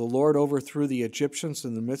 So the Lord overthrew the Egyptians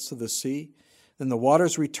in the midst of the sea. Then the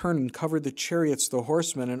waters returned and covered the chariots, the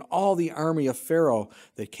horsemen, and all the army of Pharaoh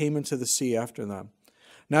that came into the sea after them.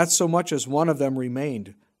 Not so much as one of them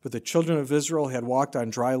remained, but the children of Israel had walked on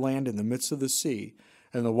dry land in the midst of the sea,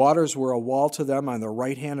 and the waters were a wall to them on their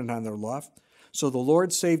right hand and on their left. So the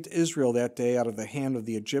Lord saved Israel that day out of the hand of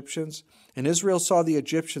the Egyptians, and Israel saw the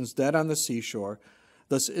Egyptians dead on the seashore.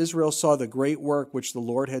 Thus Israel saw the great work which the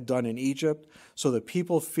Lord had done in Egypt. So the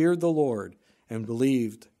people feared the Lord and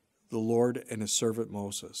believed the Lord and his servant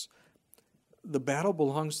Moses. The battle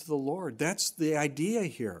belongs to the Lord. That's the idea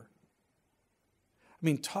here. I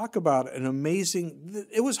mean, talk about an amazing,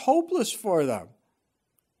 it was hopeless for them.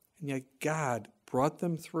 And yet God brought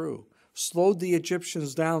them through, slowed the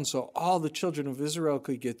Egyptians down so all the children of Israel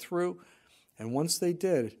could get through. And once they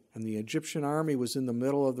did, and the Egyptian army was in the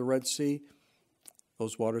middle of the Red Sea,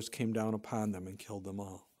 those waters came down upon them and killed them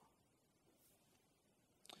all.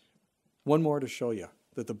 One more to show you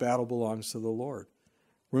that the battle belongs to the Lord.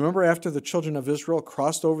 Remember after the children of Israel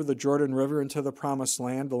crossed over the Jordan River into the promised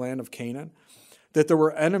land, the land of Canaan, that there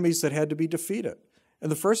were enemies that had to be defeated.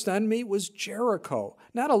 And the first enemy was Jericho,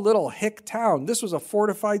 not a little hick town. This was a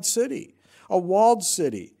fortified city, a walled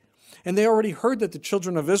city. And they already heard that the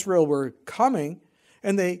children of Israel were coming,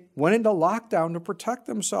 and they went into lockdown to protect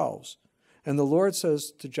themselves. And the Lord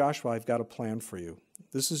says to Joshua, I've got a plan for you.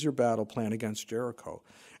 This is your battle plan against Jericho.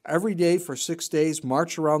 Every day for 6 days,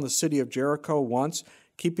 march around the city of Jericho once,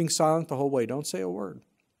 keeping silent the whole way. Don't say a word.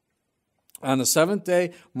 On the seventh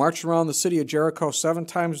day, march around the city of Jericho 7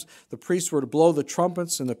 times. The priests were to blow the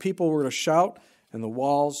trumpets, and the people were to shout, and the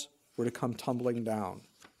walls were to come tumbling down.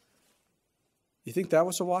 You think that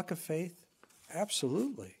was a walk of faith?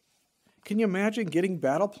 Absolutely. Can you imagine getting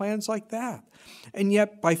battle plans like that? And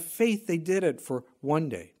yet, by faith, they did it for 1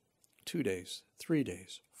 day, 2 days, 3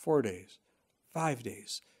 days, 4 days, 5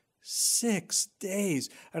 days, 6 days.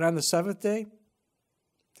 And on the 7th day,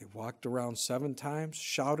 they walked around 7 times,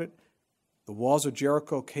 shouted. The walls of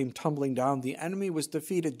Jericho came tumbling down. The enemy was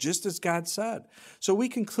defeated just as God said. So we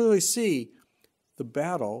can clearly see the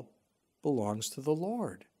battle belongs to the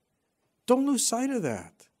Lord. Don't lose sight of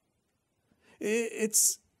that.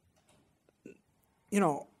 It's,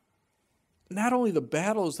 not only the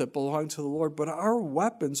battles that belong to the Lord, but our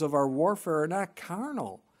weapons of our warfare are not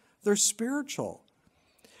carnal. They're spiritual.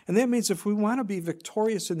 And that means if we want to be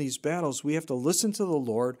victorious in these battles, we have to listen to the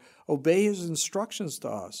Lord, obey his instructions to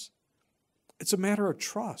us. It's a matter of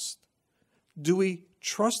trust. Do we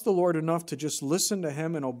trust the Lord enough to just listen to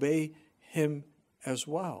him and obey him as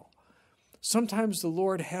well? Sometimes the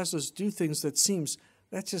Lord has us do things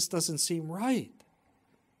that just doesn't seem right.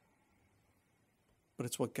 But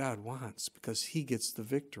it's what God wants because he gets the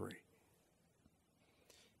victory.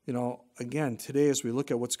 Again, today as we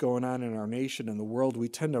look at what's going on in our nation and the world, we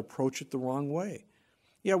tend to approach it the wrong way.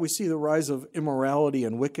 Yeah, we see the rise of immorality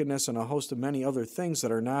and wickedness and a host of many other things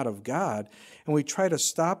that are not of God, and we try to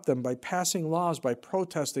stop them by passing laws, by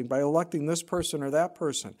protesting, by electing this person or that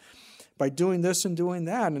person, by doing this and doing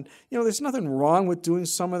that. And, there's nothing wrong with doing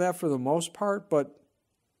some of that for the most part, but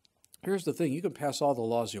here's the thing. You can pass all the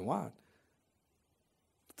laws you want.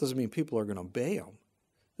 It doesn't mean people are going to obey them.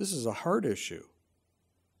 This is a heart issue.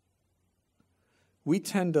 We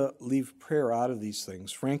tend to leave prayer out of these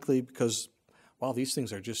things, frankly, because these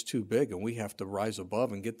things are just too big and we have to rise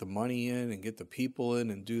above and get the money in and get the people in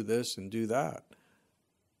and do this and do that.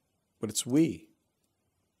 But it's we,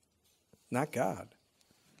 not God.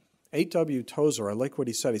 A.W. Tozer, I like what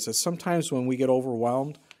he said. He says, sometimes when we get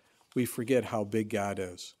overwhelmed, we forget how big God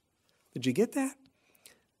is. Did you get that?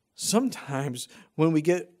 Sometimes when we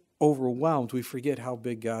get overwhelmed, we forget how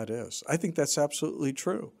big God is. I think that's absolutely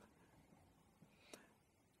true.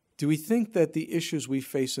 Do we think that the issues we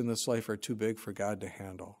face in this life are too big for God to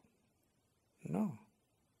handle? No.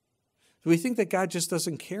 Do we think that God just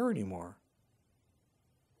doesn't care anymore?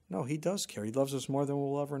 No, he does care. He loves us more than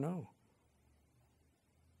we'll ever know.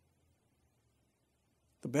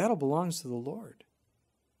 The battle belongs to the Lord.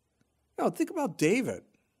 Now, think about David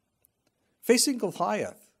facing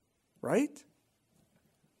Goliath, right?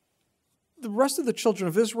 The rest of the children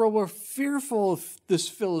of Israel were fearful of this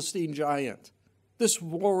Philistine giant. This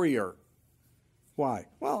warrior. Why?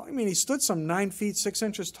 Well, he stood some 9 feet 6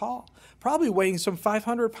 inches tall, probably weighing some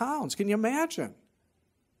 500 pounds. Can you imagine?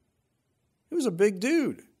 He was a big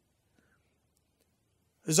dude.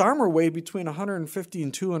 His armor weighed between 150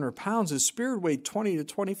 and 200 pounds. His spear weighed 20 to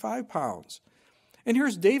 25 pounds. And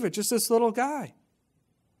here's David, just this little guy.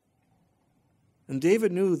 And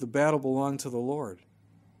David knew the battle belonged to the Lord.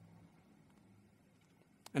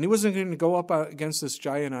 And he wasn't going to go up against this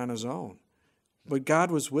giant on his own. But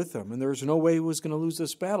God was with him, and there was no way he was going to lose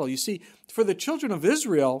this battle. You see, for the children of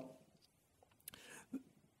Israel,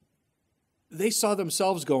 they saw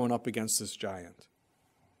themselves going up against this giant.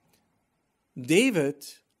 David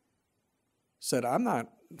said, I'm not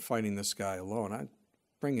fighting this guy alone. I'm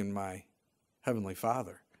bringing my heavenly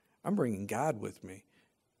Father. I'm bringing God with me.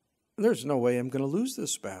 And there's no way I'm going to lose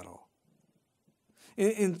this battle.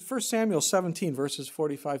 In 1 Samuel 17, verses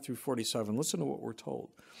 45 through 47, listen to what we're told.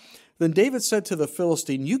 Then David said to the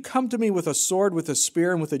Philistine, you come to me with a sword, with a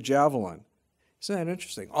spear, and with a javelin. Isn't that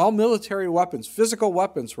interesting? All military weapons, physical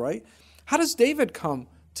weapons, right? How does David come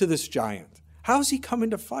to this giant? How is he coming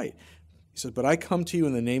to fight? He said, but I come to you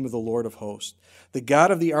in the name of the Lord of hosts, the God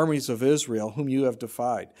of the armies of Israel, whom you have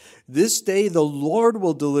defied. This day the Lord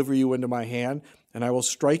will deliver you into my hand, and I will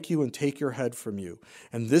strike you and take your head from you.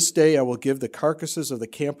 And this day I will give the carcasses of the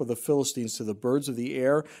camp of the Philistines to the birds of the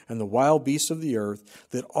air and the wild beasts of the earth,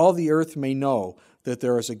 that all the earth may know that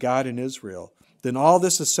there is a God in Israel. Then all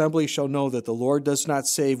this assembly shall know that the Lord does not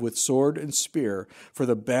save with sword and spear, for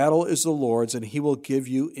the battle is the Lord's, and he will give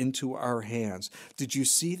you into our hands. Did you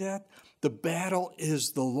see that? The battle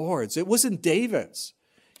is the Lord's. It wasn't David's.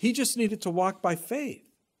 He just needed to walk by faith.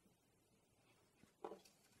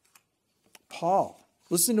 Paul,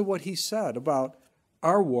 listen to what he said about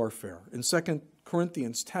our warfare in 2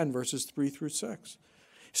 Corinthians 10, verses 3 through 6. He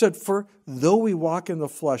said, for though we walk in the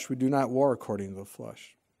flesh, we do not war according to the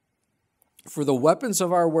flesh. For the weapons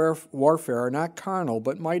of our warfare are not carnal,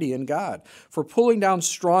 but mighty in God, for pulling down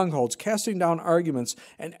strongholds, casting down arguments,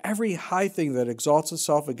 and every high thing that exalts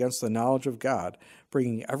itself against the knowledge of God,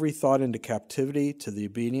 bringing every thought into captivity to the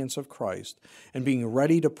obedience of Christ, and being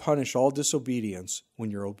ready to punish all disobedience when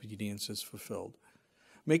your obedience is fulfilled.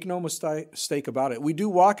 Make no mistake about it. We do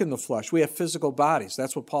walk in the flesh. We have physical bodies.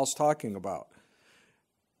 That's what Paul's talking about.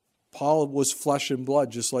 Paul was flesh and blood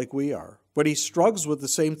just like we are. But he struggles with the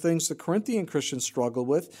same things the Corinthian Christians struggle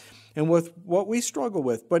with and with what we struggle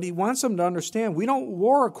with. But he wants them to understand we don't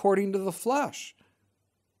war according to the flesh.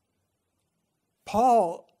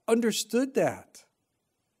 Paul understood that.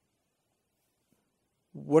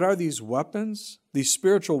 What are these weapons? These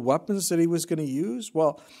spiritual weapons that he was going to use?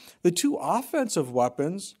 Well, the two offensive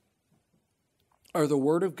weapons are the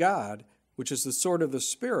Word of God, which is the sword of the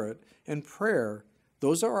Spirit, and prayer.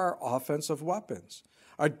 Those are our offensive weapons.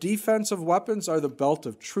 Our defensive weapons are the belt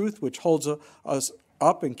of truth, which holds us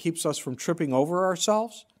up and keeps us from tripping over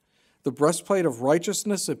ourselves. The breastplate of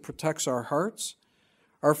righteousness that protects our hearts.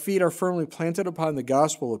 Our feet are firmly planted upon the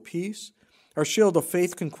gospel of peace. Our shield of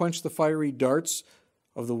faith can quench the fiery darts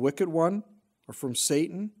of the wicked one or from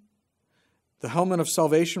Satan. The helmet of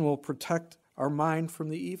salvation will protect our mind from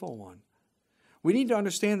the evil one. We need to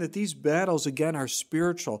understand that these battles, again, are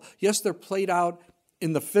spiritual. Yes, they're played out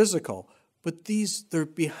in the physical, but they're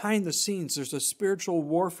behind the scenes. There's a spiritual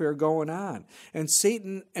warfare going on. And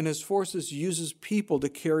Satan and his forces uses people to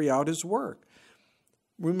carry out his work.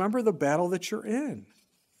 Remember the battle that you're in.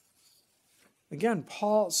 Again,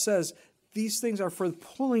 Paul says these things are for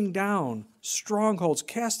pulling down strongholds,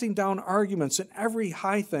 casting down arguments, and every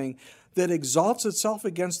high thing that exalts itself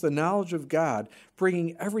against the knowledge of God,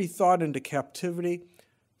 bringing every thought into captivity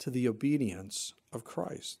to the obedience of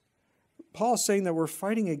Christ. Paul's saying that we're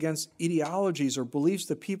fighting against ideologies or beliefs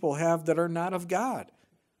that people have that are not of God.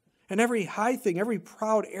 And every high thing, every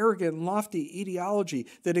proud, arrogant, lofty ideology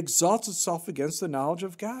that exalts itself against the knowledge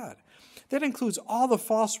of God. That includes all the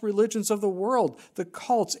false religions of the world, the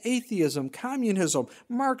cults, atheism, communism,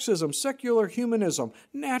 Marxism, secular humanism,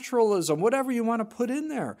 naturalism, whatever you want to put in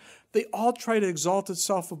there. They all try to exalt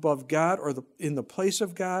itself above God or in the place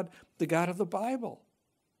of God, the God of the Bible.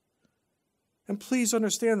 And please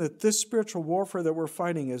understand that this spiritual warfare that we're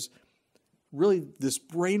fighting is really this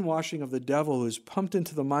brainwashing of the devil who has pumped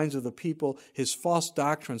into the minds of the people his false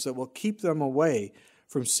doctrines that will keep them away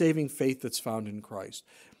from saving faith that's found in Christ.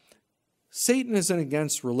 Satan isn't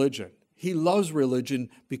against religion. He loves religion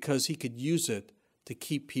because he could use it to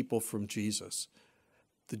keep people from Jesus,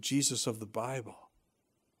 the Jesus of the Bible.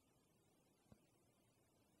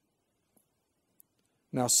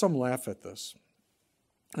 Now, some laugh at this,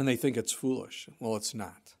 and they think it's foolish. Well, it's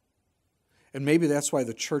not. And maybe that's why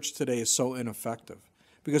the church today is so ineffective,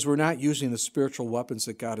 because we're not using the spiritual weapons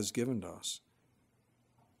that God has given to us.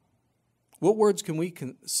 What words can we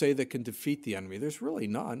say that can defeat the enemy? There's really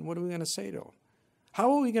none. What are we going to say to him?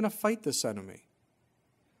 How are we going to fight this enemy?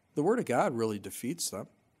 The Word of God really defeats them.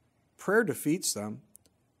 Prayer defeats them.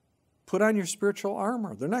 Put on your spiritual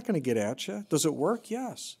armor. They're not going to get at you. Does it work?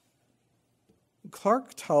 Yes.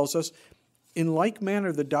 Clark tells us In like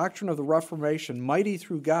manner, the doctrine of the Reformation, mighty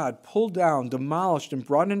through God, pulled down, demolished, and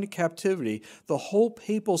brought into captivity the whole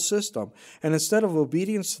papal system, and instead of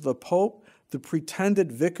obedience to the Pope, the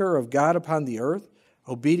pretended vicar of God upon the earth,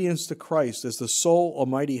 obedience to Christ as the sole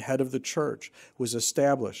almighty head of the church was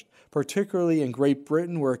established, particularly in Great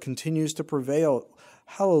Britain where it continues to prevail.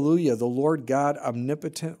 Hallelujah, the Lord God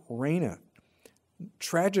omnipotent reigneth.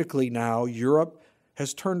 Tragically now, Europe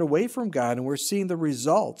has turned away from God, and we're seeing the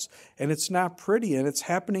results. And it's not pretty, and it's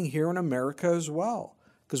happening here in America as well,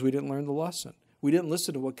 because we didn't learn the lesson. We didn't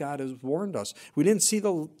listen to what God has warned us. We didn't see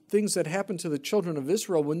the things that happened to the children of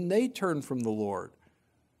Israel when they turned from the Lord.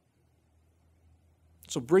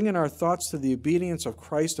 So bring in our thoughts to the obedience of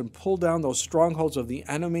Christ and pull down those strongholds of the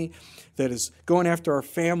enemy that is going after our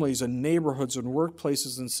families and neighborhoods and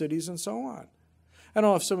workplaces and cities and so on. I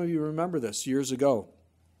don't know if some of you remember this years ago.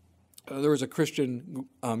 There was a Christian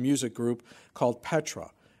music group called Petra,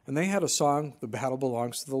 and they had a song, The Battle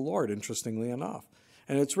Belongs to the Lord, interestingly enough.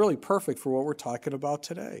 And it's really perfect for what we're talking about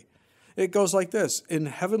today. It goes like this: in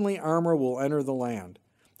heavenly armor we'll enter the land.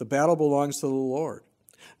 The battle belongs to the Lord.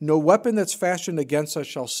 No weapon that's fashioned against us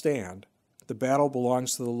shall stand. The battle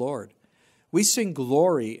belongs to the Lord. We sing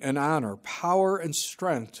glory and honor, power and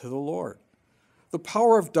strength to the Lord. The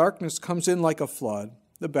power of darkness comes in like a flood.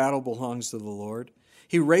 The battle belongs to the Lord.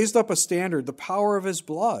 He raised up a standard, the power of his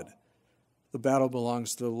blood. The battle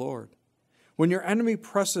belongs to the Lord. When your enemy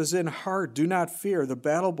presses in hard, do not fear. The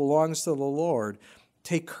battle belongs to the Lord.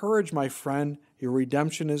 Take courage, my friend. Your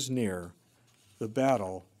redemption is near. The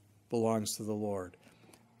battle belongs to the Lord.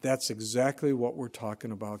 That's exactly what we're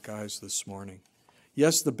talking about, guys, this morning.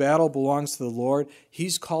 Yes, the battle belongs to the Lord.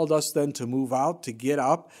 He's called us then to move out, to get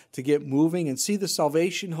up, to get moving, and see the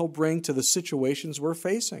salvation he'll bring to the situations we're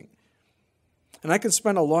facing. And I could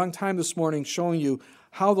spend a long time this morning showing you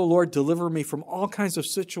how the Lord delivered me from all kinds of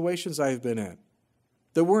situations I've been in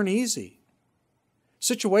that weren't easy.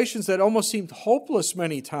 Situations that almost seemed hopeless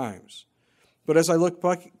many times. But as I look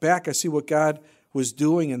back, I see what God was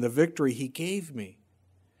doing and the victory he gave me.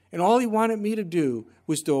 And all he wanted me to do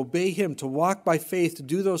was to obey him, to walk by faith, to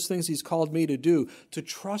do those things he's called me to do, to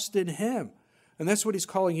trust in him. And that's what he's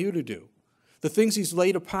calling you to do. The things he's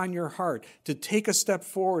laid upon your heart, to take a step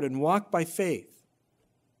forward and walk by faith.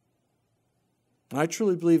 And I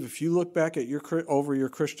truly believe if you look back at over your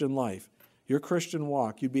Christian life, your Christian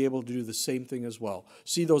walk, you'd be able to do the same thing as well.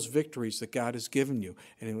 See those victories that God has given you,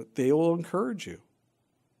 and they will encourage you.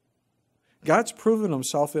 God's proven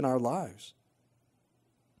himself in our lives.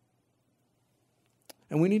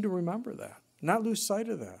 And we need to remember that, not lose sight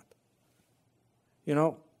of that. You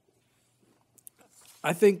know,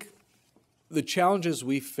 I think the challenges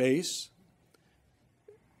we face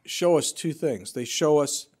show us two things. They show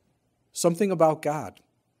us something about God.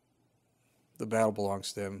 The battle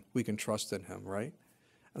belongs to him. We can trust in him, right?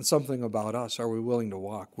 And something about us. Are we willing to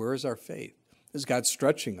walk? Where is our faith? Is God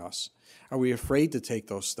stretching us? Are we afraid to take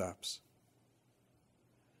those steps?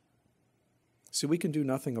 See, we can do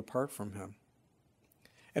nothing apart from him.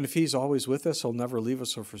 And if he's always with us, he'll never leave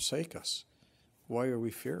us or forsake us. Why are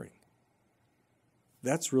we fearing?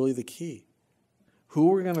 That's really the key. Who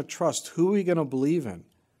are we going to trust? Who are we going to believe in?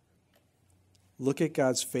 Look at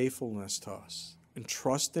God's faithfulness to us and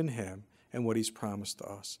trust in him and what he's promised to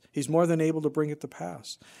us. He's more than able to bring it to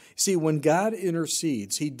pass. See, when God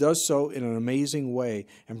intercedes, he does so in an amazing way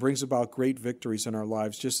and brings about great victories in our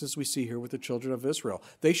lives, just as we see here with the children of Israel.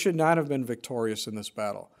 They should not have been victorious in this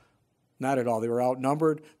battle. Not at all. They were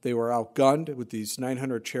outnumbered. They were outgunned with these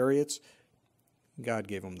 900 chariots. God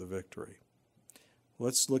gave them the victory.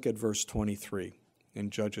 Let's look at verse 23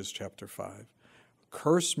 in Judges chapter 5.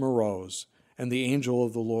 Curse Meroz, and the angel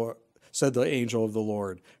of the Lord said the angel of the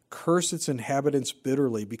Lord, curse its inhabitants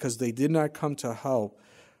bitterly, because they did not come to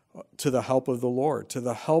the help of the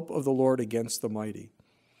Lord against the mighty.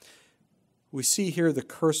 We see here the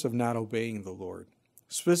curse of not obeying the Lord.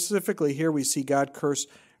 Specifically here we see God curse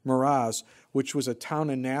Meroz, which was a town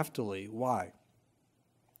in Naphtali. Why?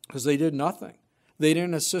 Because they did nothing. They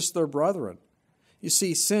didn't assist their brethren. You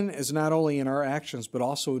see, sin is not only in our actions, but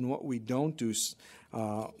also in what we don't do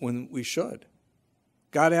when we should.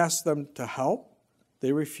 God asked them to help.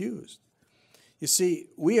 They refused. You see,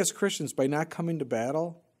 we as Christians, by not coming to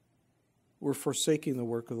battle, we're forsaking the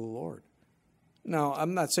work of the Lord. Now,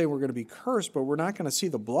 I'm not saying we're going to be cursed, but we're not going to see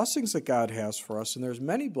the blessings that God has for us, and there's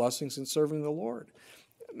many blessings in serving the Lord.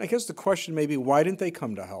 And I guess the question may be, why didn't they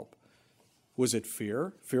come to help? Was it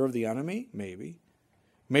fear? Fear of the enemy? Maybe.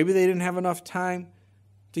 Maybe they didn't have enough time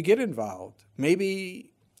to get involved.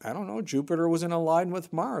 Maybe, I don't know, Jupiter was in a line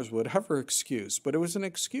with Mars, whatever excuse, but it was an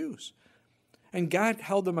excuse. And God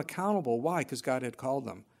held them accountable. Why? Because God had called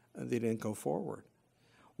them. they didn't go forward.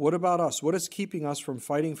 What about us? What is keeping us from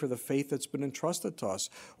fighting for the faith that's been entrusted to us?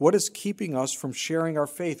 What is keeping us from sharing our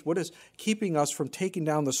faith? What is keeping us from taking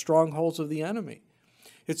down the strongholds of the enemy?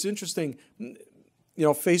 It's interesting,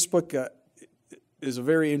 Facebook is a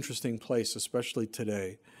very interesting place, especially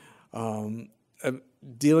today.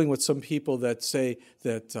 Dealing with some people that say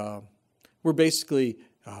that we're basically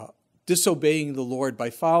disobeying the Lord by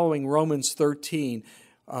following Romans 13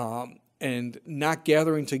 and not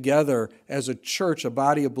gathering together as a church, a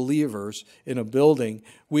body of believers in a building.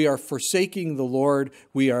 We are forsaking the Lord.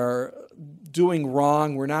 We are doing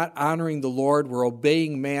wrong. We're not honoring the Lord. We're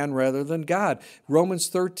obeying man rather than God. Romans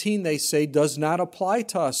 13, they say, does not apply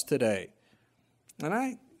to us today.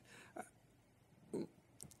 And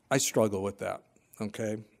I struggle with that,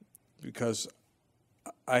 okay, because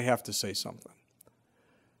I have to say something.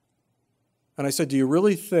 And I said, do you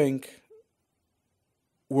really think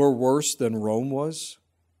we're worse than Rome was?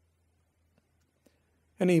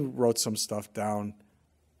 And he wrote some stuff down.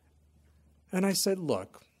 And I said,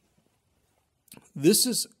 look, this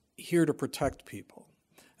is here to protect people.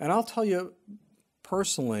 And I'll tell you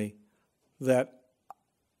personally that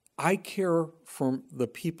I care for the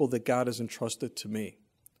people that God has entrusted to me.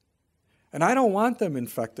 And I don't want them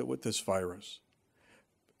infected with this virus.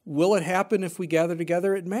 Will it happen if we gather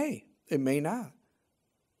together? It may. It may not.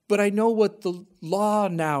 But I know what the law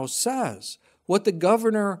now says, what the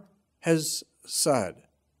governor has said.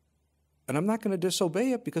 And I'm not going to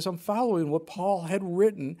disobey it because I'm following what Paul had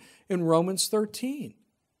written in Romans 13.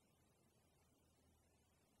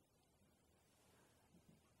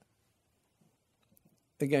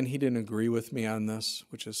 Again, he didn't agree with me on this,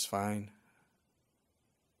 which is fine.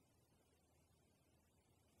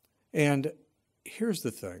 And here's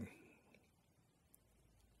the thing.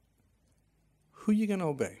 Who are you going to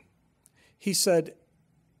obey? He said,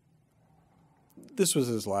 this was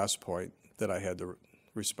his last point that I had to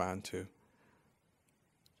respond to.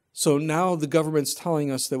 So now the government's telling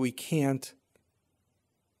us that we can't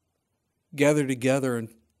gather together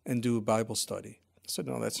and do a Bible study. I said,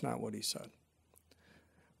 no, that's not what he said.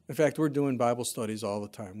 In fact, we're doing Bible studies all the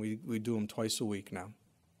time. We do them twice a week now.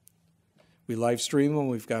 We live stream them.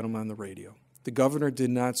 We've got them on the radio. The governor did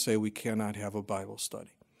not say we cannot have a Bible study.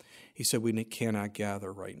 He said we cannot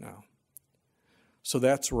gather right now. So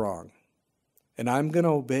that's wrong. And I'm going to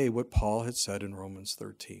obey what Paul had said in Romans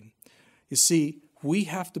 13. You see, we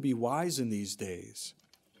have to be wise in these days.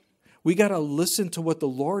 We got to listen to what the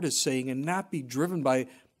Lord is saying and not be driven by,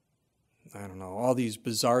 all these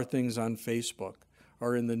bizarre things on Facebook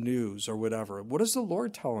or in the news or whatever. What is the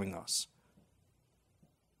Lord telling us?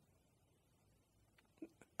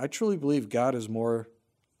 I truly believe God is more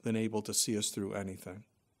than able to see us through anything.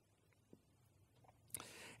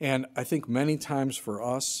 And I think many times for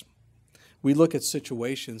us, we look at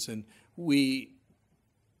situations and we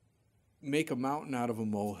make a mountain out of a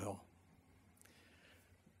molehill.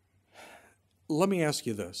 Let me ask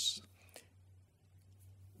you this.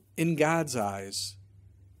 In God's eyes,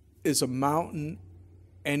 is a mountain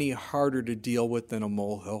any harder to deal with than a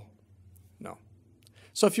molehill? No.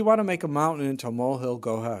 So if you want to make a mountain into a molehill,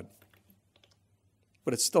 go ahead.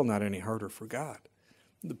 But it's still not any harder for God.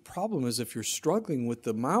 The problem is if you're struggling with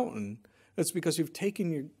the mountain, it's because you've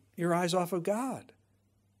taken your eyes off of God.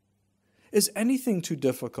 Is anything too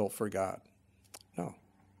difficult for God? No.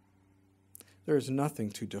 There is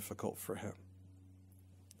nothing too difficult for him.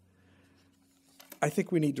 I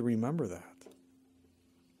think we need to remember that.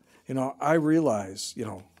 I realize,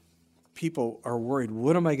 people are worried,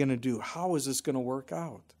 what am I going to do? How is this going to work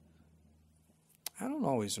out? I don't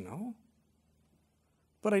always know.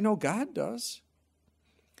 But I know God does.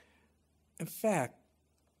 In fact,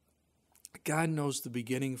 God knows the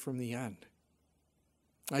beginning from the end.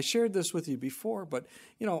 I shared this with you before, but,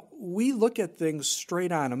 we look at things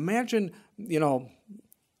straight on. Imagine,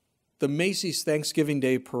 the Macy's Thanksgiving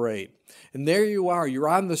Day Parade. And there you are. You're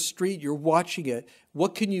on the street. You're watching it.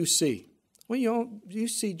 What can you see? Well, you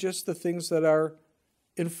see just the things that are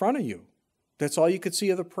in front of you. That's all you could see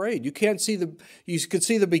of the parade. You could see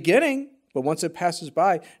the beginning, but once it passes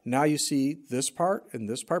by, now you see this part and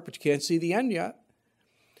this part, but you can't see the end yet.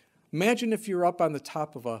 Imagine if you're up on the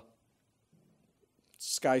top of a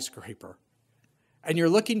skyscraper and you're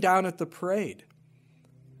looking down at the parade.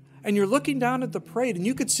 And you're looking down at the parade and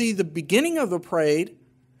you could see the beginning of the parade,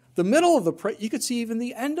 the middle of the parade, you could see even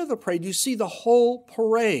the end of the parade. You see the whole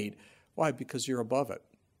parade. Why? Because you're above it.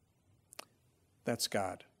 That's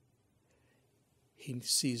God. He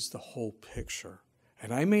sees the whole picture.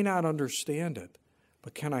 And I may not understand it,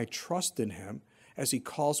 but can I trust in him as he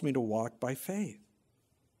calls me to walk by faith?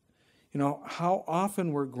 How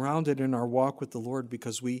often we're grounded in our walk with the Lord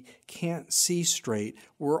because we can't see straight.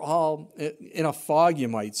 We're all in a fog, you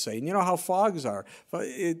might say. And you know how fogs are.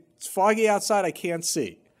 It's foggy outside, I can't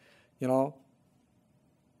see. God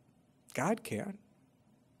can.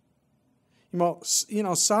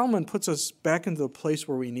 Solomon puts us back into the place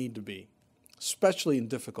where we need to be, especially in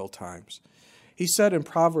difficult times. He said in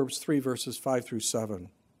Proverbs 3, verses 5 through 7,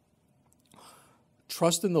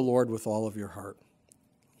 "Trust in the Lord with all of your heart.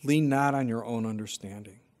 Lean not on your own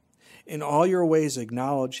understanding. In all your ways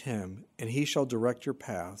acknowledge him, and he shall direct your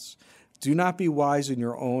paths. Do not be wise in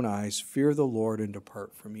your own eyes. Fear the Lord and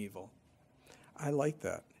depart from evil." I like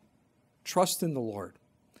that. Trust in the Lord.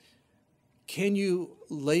 Can you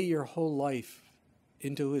lay your whole life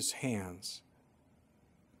into his hands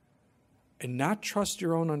and not trust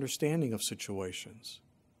your own understanding of situations?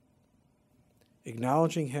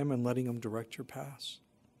 Acknowledging him and letting him direct your paths.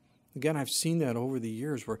 Again, I've seen that over the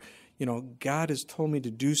years where, God has told me to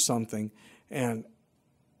do something, and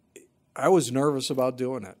I was nervous about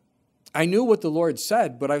doing it. I knew what the Lord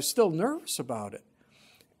said, but I was still nervous about it.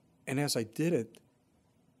 And as I did it,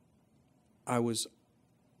 I was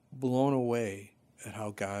blown away at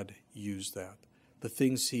how God used that, the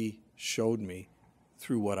things he showed me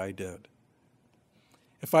through what I did.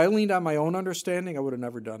 If I leaned on my own understanding, I would have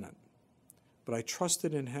never done it. But I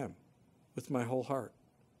trusted in him with my whole heart.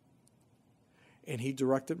 And he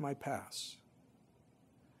directed my paths.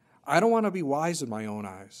 I don't want to be wise in my own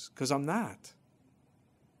eyes, because I'm not.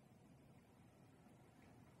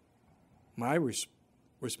 My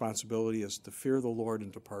responsibility is to fear the Lord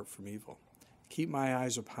and depart from evil. Keep my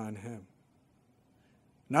eyes upon him.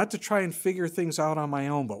 Not to try and figure things out on my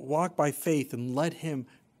own, but walk by faith and let him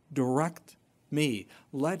direct me.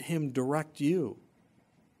 Let him direct you.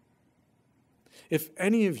 If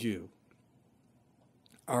any of you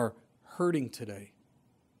are hurting today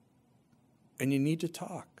and you need to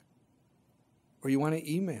talk, or you want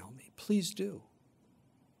to email me, please do.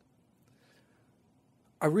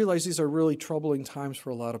 I realize these are really troubling times for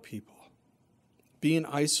a lot of people. Being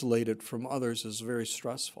isolated from others is very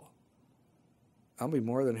stressful. I'll be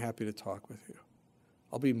more than happy to talk with you.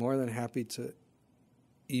 I'll be more than happy to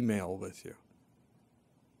email with you.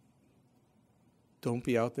 Don't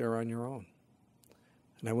be out there on your own.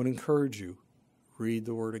 And I would encourage you, read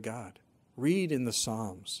the Word of God. Read in the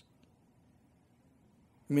Psalms.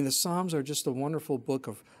 The Psalms are just a wonderful book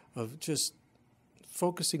of just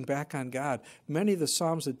focusing back on God. Many of the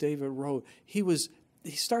Psalms that David wrote, he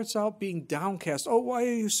starts out being downcast. "Oh, why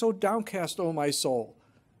are you so downcast, O my soul?"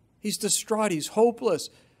 He's distraught. He's hopeless.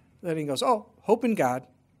 Then he goes, "Oh, hope in God."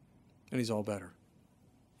 And he's all better.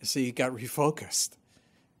 You see, he got refocused.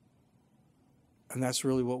 And that's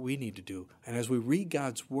really what we need to do. And as we read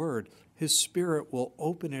God's Word, his Spirit will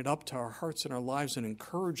open it up to our hearts and our lives and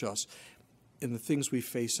encourage us in the things we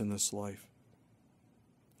face in this life.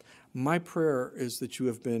 My prayer is that you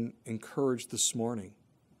have been encouraged this morning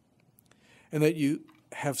and that you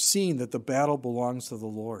have seen that the battle belongs to the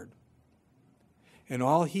Lord. And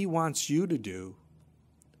all he wants you to do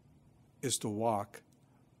is to walk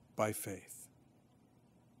by faith.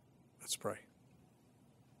 Let's pray.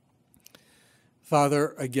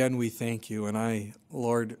 Father, again, we thank you. And I,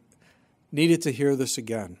 Lord, needed to hear this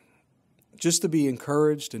again, just to be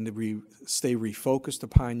encouraged and to stay refocused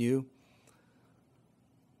upon you.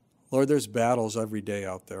 Lord, there's battles every day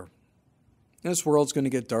out there. This world's going to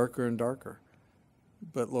get darker and darker.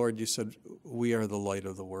 But Lord, you said we are the light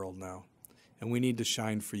of the world now. And we need to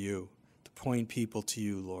shine for you, to point people to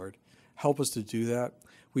you, Lord. Help us to do that.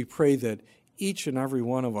 We pray that each and every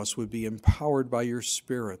one of us would be empowered by your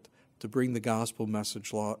Spirit to bring the gospel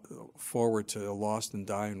message forward to a lost and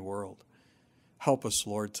dying world. Help us,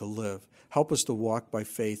 Lord, to live. Help us to walk by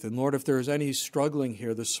faith. And Lord, if there is any struggling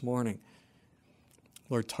here this morning,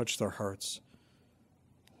 Lord, touch their hearts.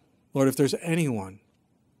 Lord, if there's anyone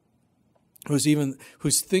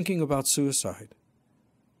who's thinking about suicide,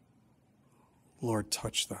 Lord,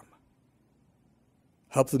 touch them.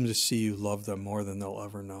 Help them to see you love them more than they'll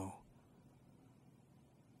ever know.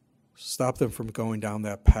 Stop them from going down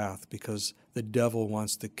that path, because the devil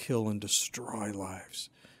wants to kill and destroy lives.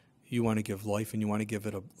 You want to give life, and you want to give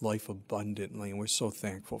it a life abundantly, and we're so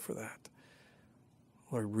thankful for that.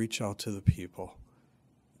 Lord, reach out to the people.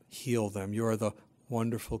 Heal them. You are the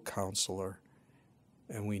wonderful counselor,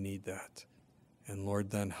 and we need that. And Lord,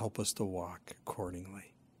 then help us to walk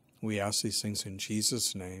accordingly. We ask these things in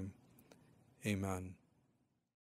Jesus' name. Amen.